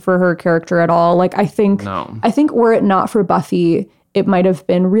retribution for her character at all. Like I think were it not for Buffy, it might have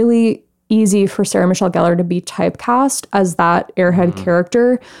been really easy for Sarah Michelle Gellar to be typecast as that airhead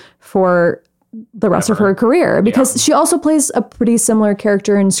character for the rest of her career, because she also plays a pretty similar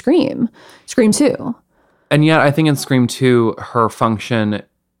character in Scream 2. And yet I think in Scream 2, her function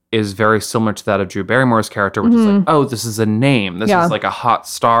is very similar to that of Drew Barrymore's character, which is like, oh, this is a name. This is like a hot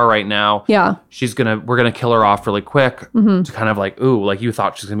star right now. Yeah. We're gonna kill her off really quick to kind of like, ooh, like you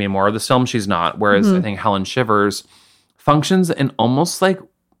thought she's gonna be more of this film. She's not. Whereas I think Helen Shivers functions in almost like,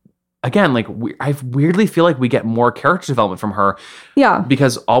 again, like I weirdly feel like we get more character development from her. Yeah.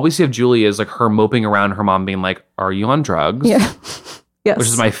 Because all we see of Julie is like her moping around, her mom being like, are you on drugs? Yeah. Yes. Which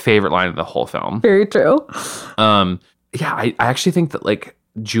is my favorite line of the whole film. Very true. Yeah, I actually think that like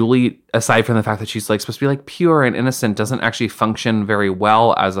Julie, aside from the fact that she's like supposed to be like pure and innocent, doesn't actually function very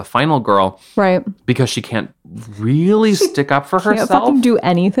well as a final girl. Right. Because she can't really stick up for herself. Can't fucking do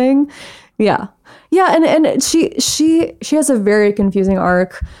anything. Yeah. Yeah, and she has a very confusing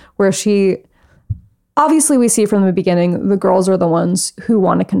arc where she obviously we see from the beginning the girls are the ones who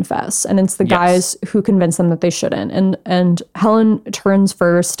want to confess, and it's the guys who convince them that they shouldn't. And Helen turns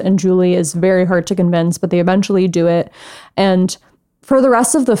first, and Julie is very hard to convince, but they eventually do it. And for the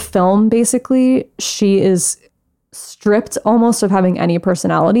rest of the film, basically, she is stripped almost of having any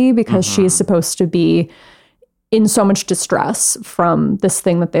personality because she's supposed to be in so much distress from this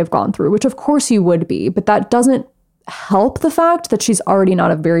thing that they've gone through, which of course you would be, but that doesn't help the fact that she's already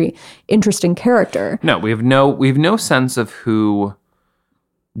not a very interesting character. No, we have no sense of who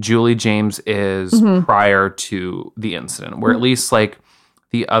Julie James is prior to the incident, where at least like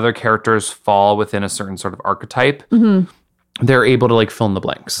the other characters fall within a certain sort of archetype. They're able to like fill in the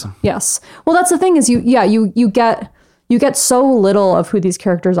blanks. Yes. Well, that's the thing is you get so little of who these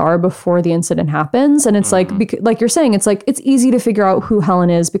characters are before the incident happens. And it's like you're saying, it's like, it's easy to figure out who Helen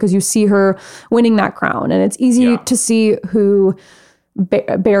is because you see her winning that crown. And it's easy to see who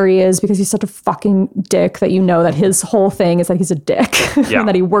Barry is because he's such a fucking dick that you know that his whole thing is that he's a dick and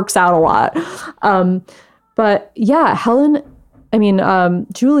that he works out a lot. But yeah, Helen, I mean,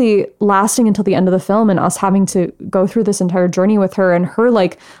 Julie lasting until the end of the film and us having to go through this entire journey with her and her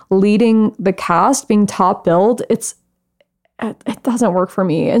like leading the cast, being top billed, it doesn't work for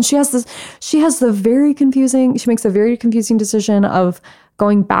me. And she makes a very confusing decision of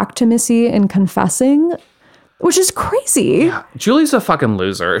going back to Missy and confessing, which is crazy. Yeah. Julie's a fucking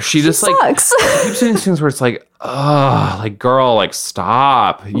loser. She just sucks. Like keeps doing these things where it's like, oh, like girl, like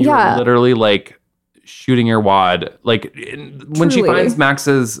stop. You're literally like shooting your wad. Like when she finds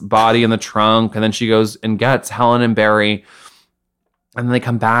Max's body in the trunk, and then she goes and gets Helen and Barry, and then they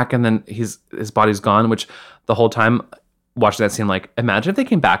come back, and then his body's gone. Which the whole time watching that scene, like imagine if they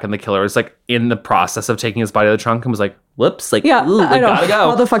came back and the killer was like in the process of taking his body out of the trunk and was like, whoops, like I know. gotta go.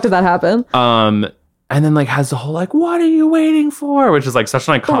 How the fuck did that happen? And then like has the whole like, what are you waiting for? Which is like such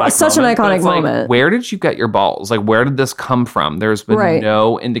an iconic moment. Like, where did you get your balls? Like, where did this come from? There's been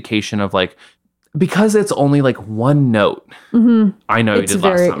no indication of like, because it's only like one note. I know you did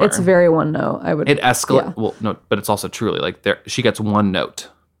last summer. It's very one note. It escalates. Yeah. Well, no, but it's also truly like she gets one note.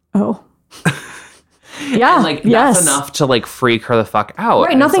 Oh. Yeah. And like that's enough to like freak her the fuck out.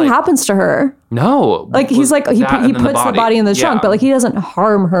 Right. Nothing happens to her. No. Like he's like he puts the body in the trunk, but like he doesn't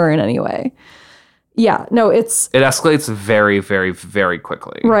harm her in any way. Yeah. No, it escalates very, very, very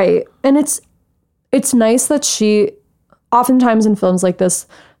quickly. Right. And it's nice that oftentimes in films like this,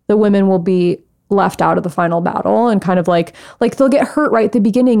 the women will be left out of the final battle and kind of like they'll get hurt right at the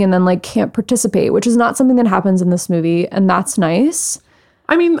beginning and then like can't participate, which is not something that happens in this movie. And that's nice.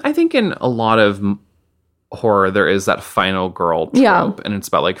 I mean, I think in a lot of horror, there is that final girl trope, and it's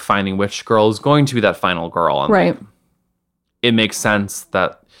about like finding which girl is going to be that final girl. And right. Like, it makes sense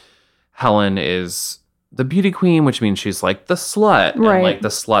that Helen is the beauty queen, which means she's like the slut, right. And like the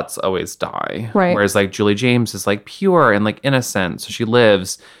sluts always die. Right. Whereas like Julie James is like pure and like innocent, so she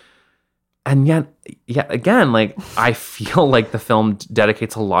lives. And yet again, like I feel like the film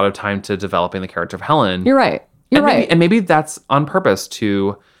dedicates a lot of time to developing the character of Helen. You're right. And maybe that's on purpose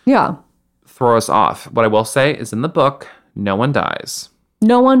to throw us off. What I will say is in the book, no one dies.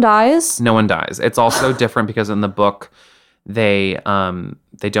 No one dies? No one dies. It's also different because in the book, they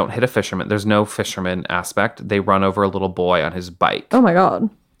don't hit a fisherman. There's no fisherman aspect. They run over a little boy on his bike. Oh my God.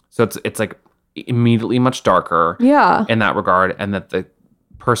 So it's like immediately much darker in that regard. And that the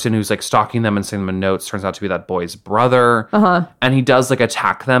person who's like stalking them and sending them notes turns out to be that boy's brother. And he does like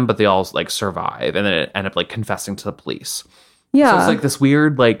attack them, but they all like survive and then end up like confessing to the police. Yeah. So it's like this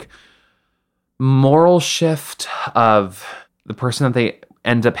weird like moral shift of the person that they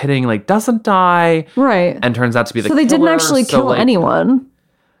end up hitting like doesn't die, right, and turns out to be the killer. So they didn't actually kill anyone.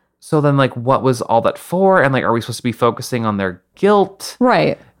 So then like what was all that for? And like are we supposed to be focusing on their guilt,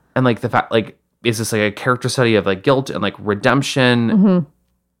 right? And like the fact like is this like a character study of like guilt and like redemption,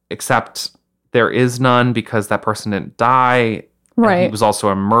 except there is none because that person didn't die, And he Right. was also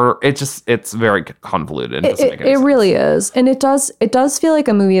a murderer. It's very convoluted. It doesn't make any It sense. really is. And it does feel like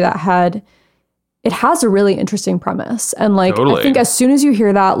a movie that it has a really interesting premise. And like, Totally. I think as soon as you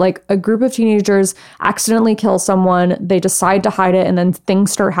hear that, like a group of teenagers accidentally kill someone, they decide to hide it, and then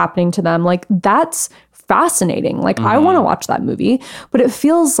things start happening to them. Like, that's fascinating. Like, I want to watch that movie, but it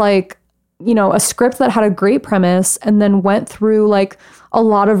feels like, you know, a script that had a great premise and then went through like a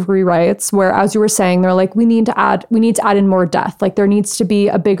lot of rewrites where, as you were saying, they're like, we need to add in more death. Like, there needs to be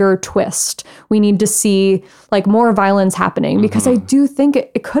a bigger twist. We need to see like more violence happening, because I do think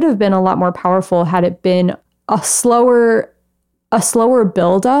it could have been a lot more powerful had it been a slower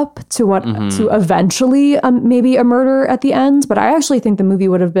build up to what to eventually maybe a murder at the end. But I actually think the movie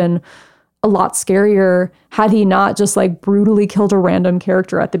would have been a lot scarier had he not just like brutally killed a random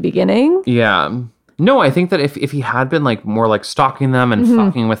character at the beginning. Yeah. No, I think that if he had been like more like stalking them and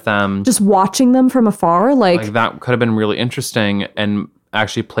fucking with them, Just watching them from afar, like that could have been really interesting and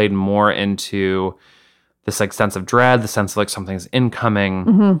actually played more into this like sense of dread, the sense of like something's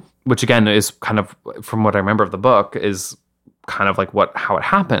incoming, which again is kind of, from what I remember of the book, is kind of like how it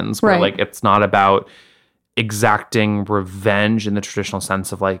happens, where Right. like it's not about exacting revenge in the traditional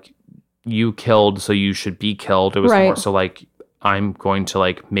sense of like you killed so you should be killed. It was Right. more so like, I'm going to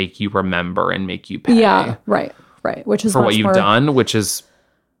like make you remember and make you pay yeah, right. Which is for much what you've more, done, which is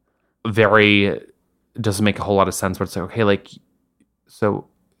doesn't make a whole lot of sense. But it's like, okay, like, so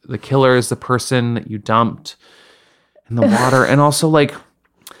the killer is the person that you dumped in the water. And also like,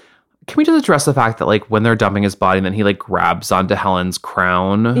 can we just address the fact that like when they're dumping his body and then he like grabs onto Helen's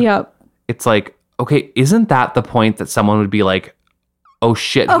crown? Yep. It's like, okay, isn't that the point that someone would be like, oh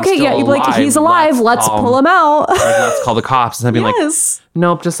shit, he's Okay, still yeah, you'd be like, alive. he's alive. Let's pull him out. Like, let's call the cops. And I'd be like, Yes.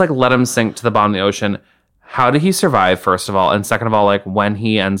 nope, just like let him sink to the bottom of the ocean. How did he survive, first of all? And second of all, like when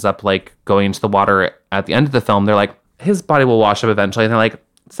he ends up like going into the water at the end of the film, they're like, his body will wash up eventually. And they're like,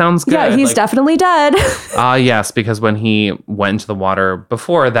 sounds good. Yeah, he's like, definitely dead. yes, because when he went into the water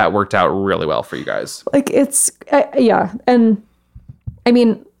before, that worked out really well for you guys. Like, it's yeah. And I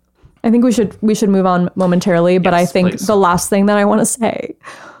mean, I think we should move on momentarily, but Yes, I think please. the last thing that I want to say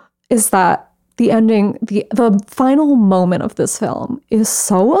is that the ending, the final moment of this film is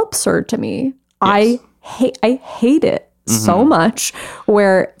so absurd to me. Yes. I hate it so much.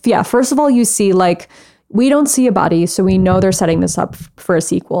 Where, yeah, first of all, you see like, we don't see a body, so we know they're setting this up for a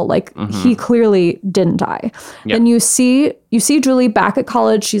sequel. Like, he clearly didn't die. Yep. Then you see Julie back at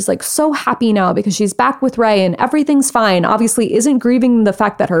college. She's like so happy now because she's back with Ray and everything's fine. Obviously isn't grieving the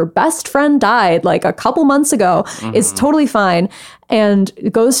fact that her best friend died like a couple months ago. Is totally fine. And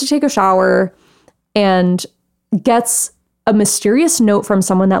goes to take a shower and gets a mysterious note from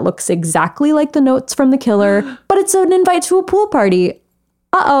someone that looks exactly like the notes from the killer, but it's an invite to a pool party.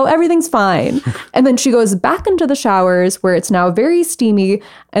 Uh-oh, everything's fine. And then she goes back into the showers where it's now very steamy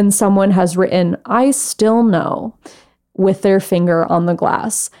and someone has written, I still know, with their finger on the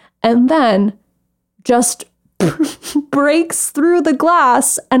glass. And then just breaks through the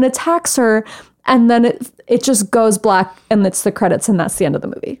glass and attacks her. And then it just goes black and it's the credits and that's the end of the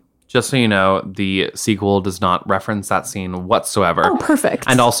movie. Just so you know, the sequel does not reference that scene whatsoever. Oh, perfect.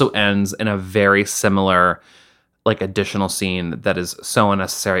 And also ends in a very similar, like, additional scene that is so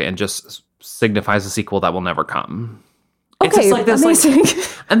unnecessary and just signifies a sequel that will never come. It's Okay, just like this, amazing. like,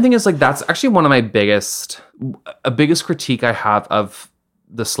 and the thing is, like, that's actually one of my biggest critique I have of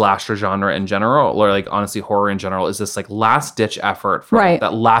the slasher genre in general, or like honestly horror in general, is this like last ditch effort for Right.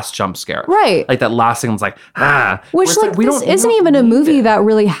 that last jump scare, Right. Like that last thing was like where Which, it's like, this isn't even a movie that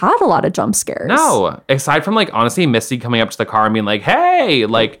really had a lot of jump scares. No, aside from like honestly Misty coming up to the car and being like, "Hey,"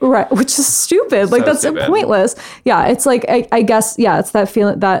 like Right, which is stupid. Like, So that's stupid. pointless. Yeah, it's like, I guess, yeah, it's that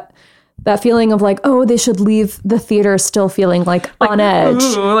feeling of like, oh, they should leave the theater still feeling like on edge.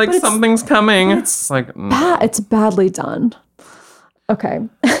 ooh, like But it's something's coming. It's like It's badly done. Okay.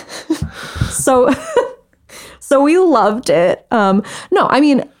 So we loved it. No, I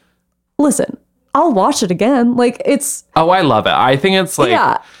mean, listen, I'll watch it again. Like, it's, oh, I love it. I think it's like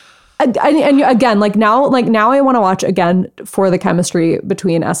yeah. And again, now I want to watch again for the chemistry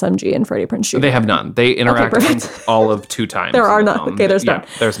between SMG and Freddie Prinze Jr. they have none. They interact perfect. all of 2 times. There are in the none. film. Okay, there's Yeah, none.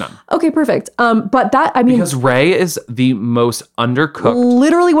 There's none. Okay, perfect. But that, I mean, Because Ray is the most undercooked.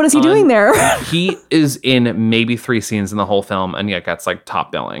 literally, what is he doing there? He is in maybe 3 scenes in the whole film, and yet gets like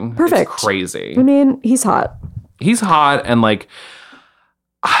top billing. Perfect. It's crazy. I mean, he's hot. He's hot, and like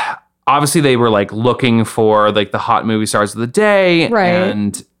obviously they were like looking for like the hot movie stars of the day, Right.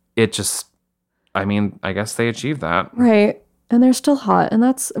 And it just, I mean, I guess they achieved that. Right. And they're still hot. And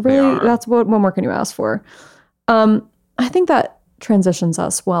that's really, are. that's what more can you ask for? I think that transitions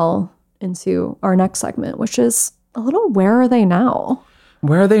us well into our next segment, which is a little where are they now?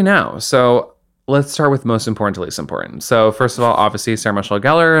 Where are they now? So let's start with most important to least important. So first of all, obviously Sarah Michelle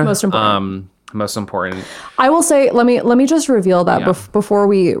Gellar. Most important. Most important. I will say, let me just reveal that before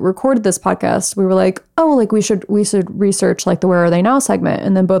we recorded this podcast, we were like, oh, like we should research like the Where Are They Now segment,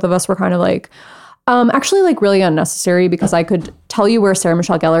 and then both of us were kind of like, actually like really unnecessary because I could tell you where Sarah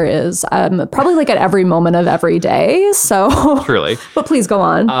Michelle Gellar is, probably like at every moment of every day. So Truly. But please go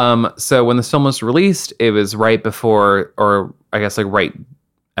on. So when this film was released, it was right before, or I guess like right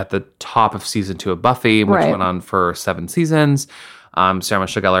at the top of season 2 of Buffy, which went on for 7 seasons. Sarah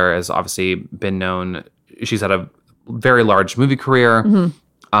Michelle Gellar has obviously been known. She's had a very large movie career.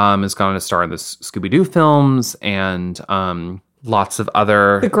 Has gone on to star in the Scooby-Doo films and lots of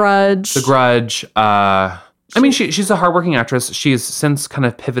other... The Grudge. I mean, she's a hardworking actress. She's since kind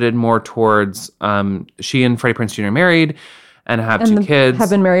of pivoted more towards... she and Freddie Prinze Jr. married and have 2 kids.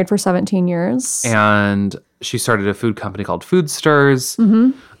 Have been married for 17 years. And she started a food company called Food Stirs.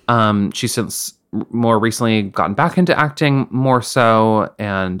 She's since more recently gotten back into acting more so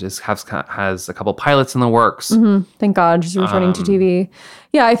and has a couple pilots in the works. Thank God she's returning to TV.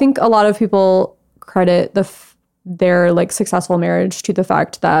 Yeah, I think a lot of people credit their like successful marriage to the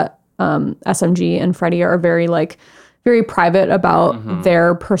fact that SMG and Freddie are very private about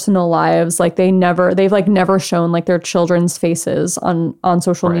their personal lives. Like they've never shown like their children's faces on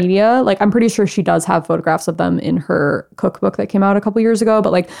social media. Like I'm pretty sure she does have photographs of them in her cookbook that came out a couple years ago.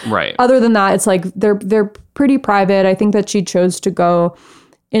 But like other than that, it's like they're pretty private. I think that she chose to go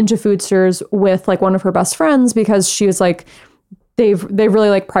into Food Stirs with like one of her best friends because she was like they've really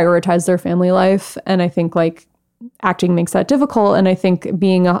like prioritized their family life. And I think like acting makes that difficult. And I think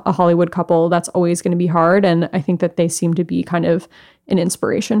being a Hollywood couple, that's always going to be hard. And I think that they seem to be kind of an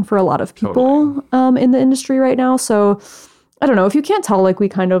inspiration for a lot of people in the industry right now. So I don't know, if you can't tell, like we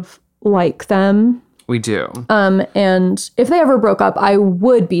kind of like them. We do. And if they ever broke up, I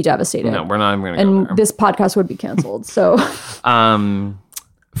would be devastated. No, we're not even going to go there. And this podcast would be canceled. So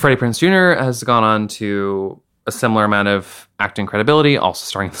Freddie Prinze Jr. has gone on to a similar amount of acting credibility, also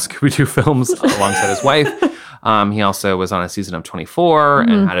starring in the Scooby-Doo films alongside his wife. He also was on a season of 24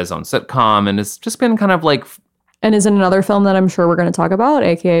 and had his own sitcom and has just been kind of like... And is in another film that I'm sure we're going to talk about,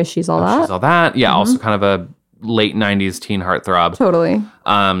 aka She's All That. She's All That. Yeah, also kind of a late 90s teen heartthrob. Totally.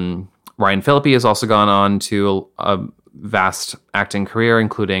 Ryan Phillippe has also gone on to a vast acting career,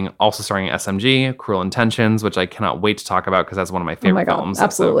 including also starring in SMG, Cruel Intentions, which I cannot wait to talk about because that's one of my favorite films.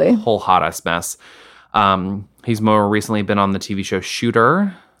 Absolutely. It's a whole hot-ass mess. He's more recently been on the TV show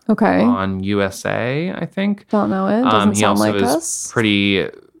Shooter. Okay. On USA, I think. Don't know it. Doesn't sound like us. He also is pretty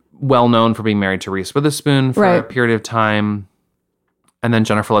well known for being married to Reese Witherspoon for a period of time. And then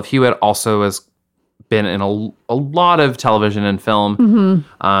Jennifer Love Hewitt also has been in a lot of television and film.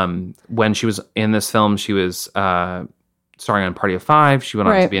 When she was in this film, she was starring on Party of Five. She went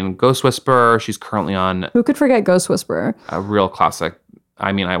on to be in Ghost Whisperer. She's currently on... Who could forget Ghost Whisperer? A real classic.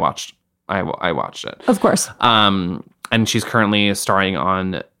 I mean, I watched it. Of course. And she's currently starring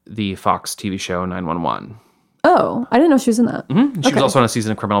on the Fox TV show 911. Oh, I didn't know she was in that. She was also on a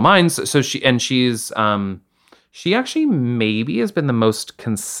season of Criminal Minds. So she's actually maybe has been the most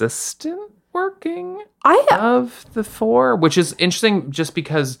consistent working of the 4, which is interesting just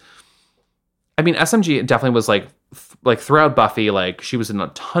because, I mean, SMG definitely was like throughout Buffy, like she was in a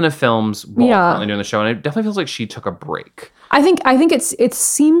ton of films while currently doing the show, and it definitely feels like she took a break. I think it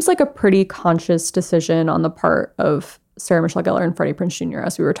seems like a pretty conscious decision on the part of Sarah Michelle Gellar and Freddie Prinze Jr.,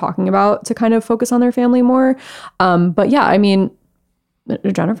 as we were talking about, to kind of focus on their family more. But yeah, I mean,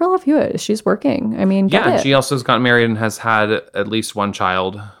 Jennifer Love Hewitt, she's working. I mean, she also has gotten married and has had at least one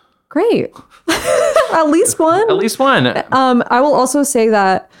child. Great. At least one? At least one. I will also say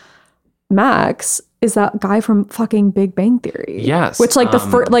that Max is that guy from fucking Big Bang Theory. Yes. Which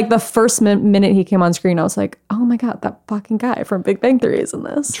the first minute he came on screen, I was like, oh my God, that fucking guy from Big Bang Theory is in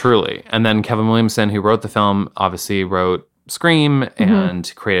this. Truly. And then Kevin Williamson, who wrote the film, obviously wrote Scream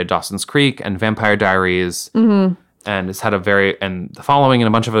and created Dawson's Creek and Vampire Diaries. And has had and The Following and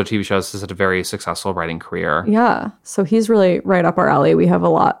a bunch of other TV shows, has had a very successful writing career. Yeah. So he's really right up our alley. We have a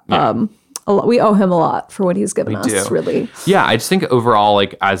lot. We owe him a lot for what he's given us, really. Yeah, I just think overall,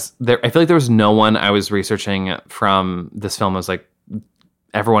 like, I feel like there was no one I was researching from this film. I was like,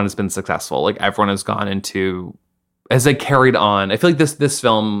 everyone has been successful. Like, everyone has gone into, as they carried on. I feel like this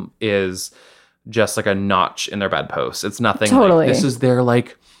film is just like a notch in their bedpost. It's nothing. Totally. Like, this is their,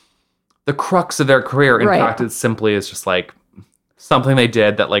 like, the crux of their career. In fact, it simply is just like something they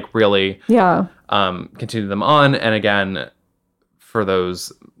did that like really continued them on. And again, for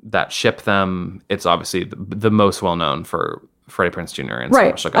those that ship them, it's obviously the most well known for Freddie Prinze Jr. and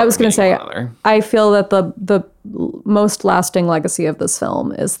Right. Sasha I was going to say, one another. I feel that the most lasting legacy of this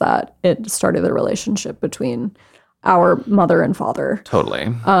film is that it started the relationship between our mother and father.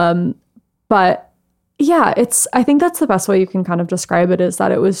 Totally. But yeah, I think that's the best way you can kind of describe it, is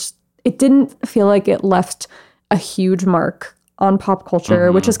that it didn't feel like it left a huge mark on pop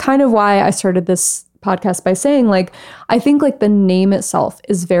culture, which is kind of why I started this podcast by saying, like, I think like the name itself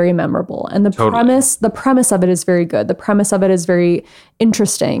is very memorable, and the premise of it is very good. The premise of it is very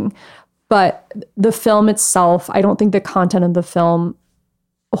interesting, but the film itself, I don't think the content of the film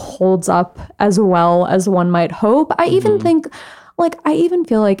holds up as well as one might hope. I even think, like, I even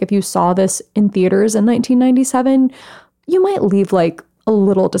feel like if you saw this in theaters in 1997, you might leave like a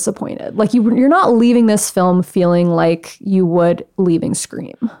little disappointed. Like you're not leaving this film feeling like you would leaving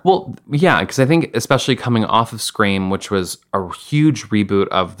Scream. Well, yeah, because I think especially coming off of Scream, which was a huge reboot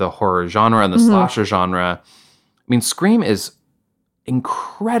of the horror genre and the slasher genre. I mean, Scream is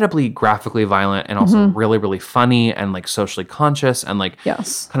incredibly graphically violent and also really, really funny and like socially conscious and like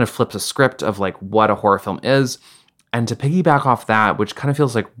kind of flips a script of like what a horror film is. And to piggyback off that, which kind of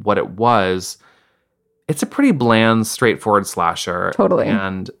feels like what it was, it's a pretty bland, straightforward slasher. Totally.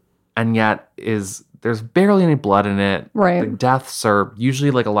 And yet there's barely any blood in it. Right. The deaths are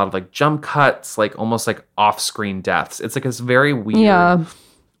usually like a lot of like jump cuts, like almost like off-screen deaths. It's like this very weird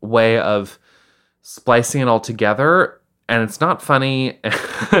way of splicing it all together. And it's not funny.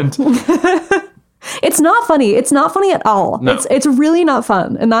 And it's not funny. It's not funny at all. No. It's really not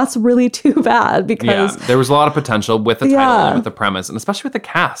fun. And that's really too bad, because there was a lot of potential with the title and with the premise, and especially with the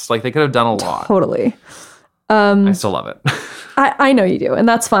cast. Like they could have done a lot. Totally. I still love it. I know you do, and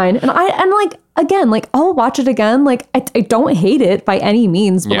that's fine. And like, again, like I'll watch it again. Like I don't hate it by any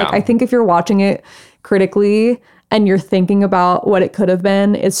means, but like I think if you're watching it critically and you're thinking about what it could have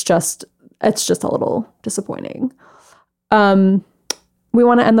been, it's just a little disappointing. We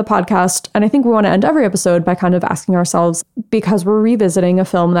want to end the podcast, and I think we want to end every episode by kind of asking ourselves, because we're revisiting a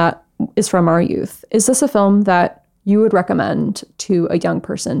film that is from our youth, is this a film that you would recommend to a young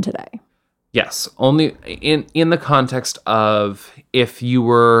person today? Yes, only in the context of if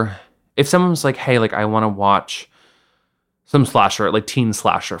someone was like, hey, like I want to watch some slasher, like teen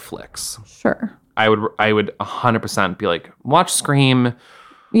slasher flicks. Sure. I would 100% be like, watch Scream.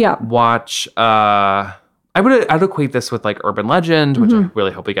 Yeah. Watch, I'd equate this with like Urban Legend, which I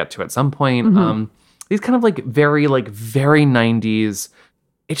really hope we get to at some point. These kind of like very 90s.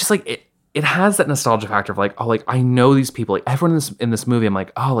 It's just like it has that nostalgia factor of like, oh, like I know these people. Like everyone in this movie, I'm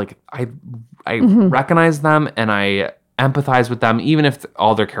like, oh, like I recognize them and I empathize with them, even if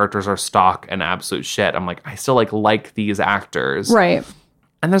all their characters are stock and absolute shit. I'm like, I still like these actors, right?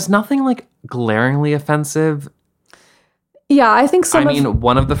 And there's nothing like glaringly offensive. Yeah, I think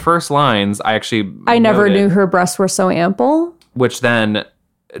one of the first lines I never knew her breasts were so ample. Which then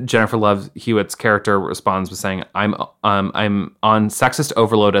Jennifer Love Hewitt's character responds with saying, I'm on sexist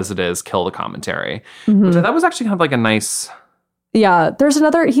overload as it is, kill the commentary. Which I thought was actually kind of like a nice... Yeah,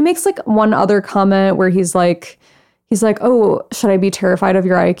 he makes like one other comment where he's like, oh, should I be terrified of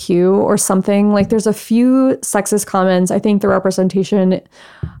your IQ or something? Like there's a few sexist comments. I think the representation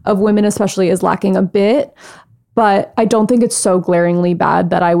of women especially is lacking a bit. But I don't think it's so glaringly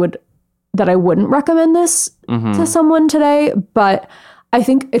bad that I wouldn't recommend this to someone today. But I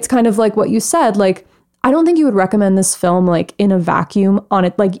think it's kind of like what you said. Like, I don't think you would recommend this film like in a vacuum on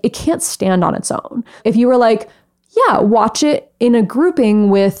it. Like, it can't stand on its own. If you were like, yeah, watch it in a grouping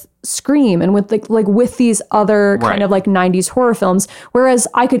with Scream and with like with these other kind of like 90s horror films. Whereas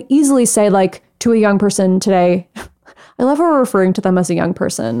I could easily say like to a young person today, I love how we're referring to them as a young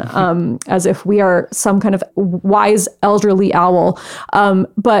person, as if we are some kind of wise elderly owl.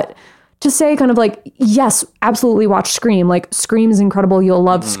 But to say kind of like, yes, absolutely watch Scream. Like Scream is incredible. You'll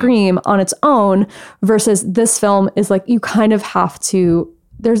love Scream on its own, versus this film is like, you kind of have to,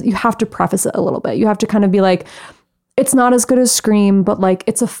 you have to preface it a little bit. You have to kind of be like, it's not as good as Scream, but like,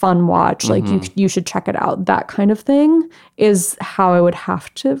 it's a fun watch. Like you should check it out. That kind of thing is how I would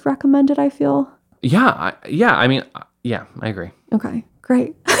have to recommend it, I feel. Yeah. Yeah, I agree. Okay,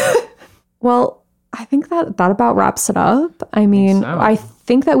 great. Well, I think that about wraps it up. I mean, I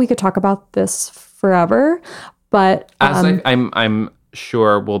think that we could talk about this forever, but as I'm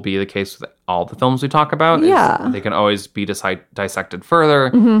sure will be the case with all the films we talk about. Yeah, they can always be dissected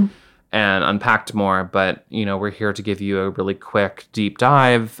further and unpacked more. But we're here to give you a really quick deep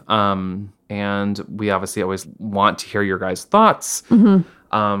dive, and we obviously always want to hear your guys' thoughts.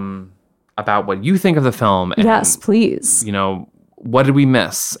 About what you think of the film. And, yes, please. What did we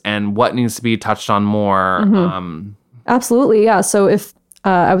miss and what needs to be touched on more? Absolutely, yeah. So if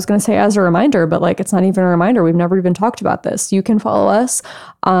I was going to say as a reminder, but like it's not even a reminder. We've never even talked about this. You can follow us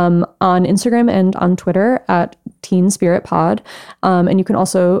on Instagram and on Twitter at Teen Spirit Pod. And you can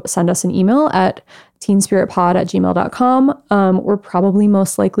also send us an email at teenspiritpod@gmail.com. We're probably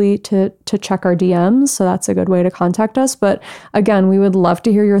most likely to check our DMs, so that's a good way to contact us. But again, we would love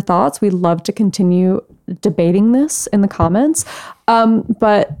to hear your thoughts. We'd love to continue debating this in the comments.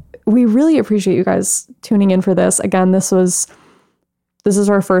 But we really appreciate you guys tuning in for this. Again, this is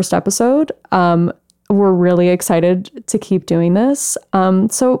our first episode. We're really excited to keep doing this.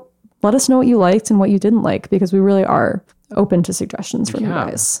 So let us know what you liked and what you didn't like, because we really are open to suggestions from you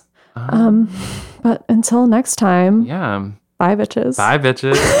guys. But until next time, yeah. Bye, bitches. Bye,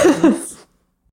 bitches.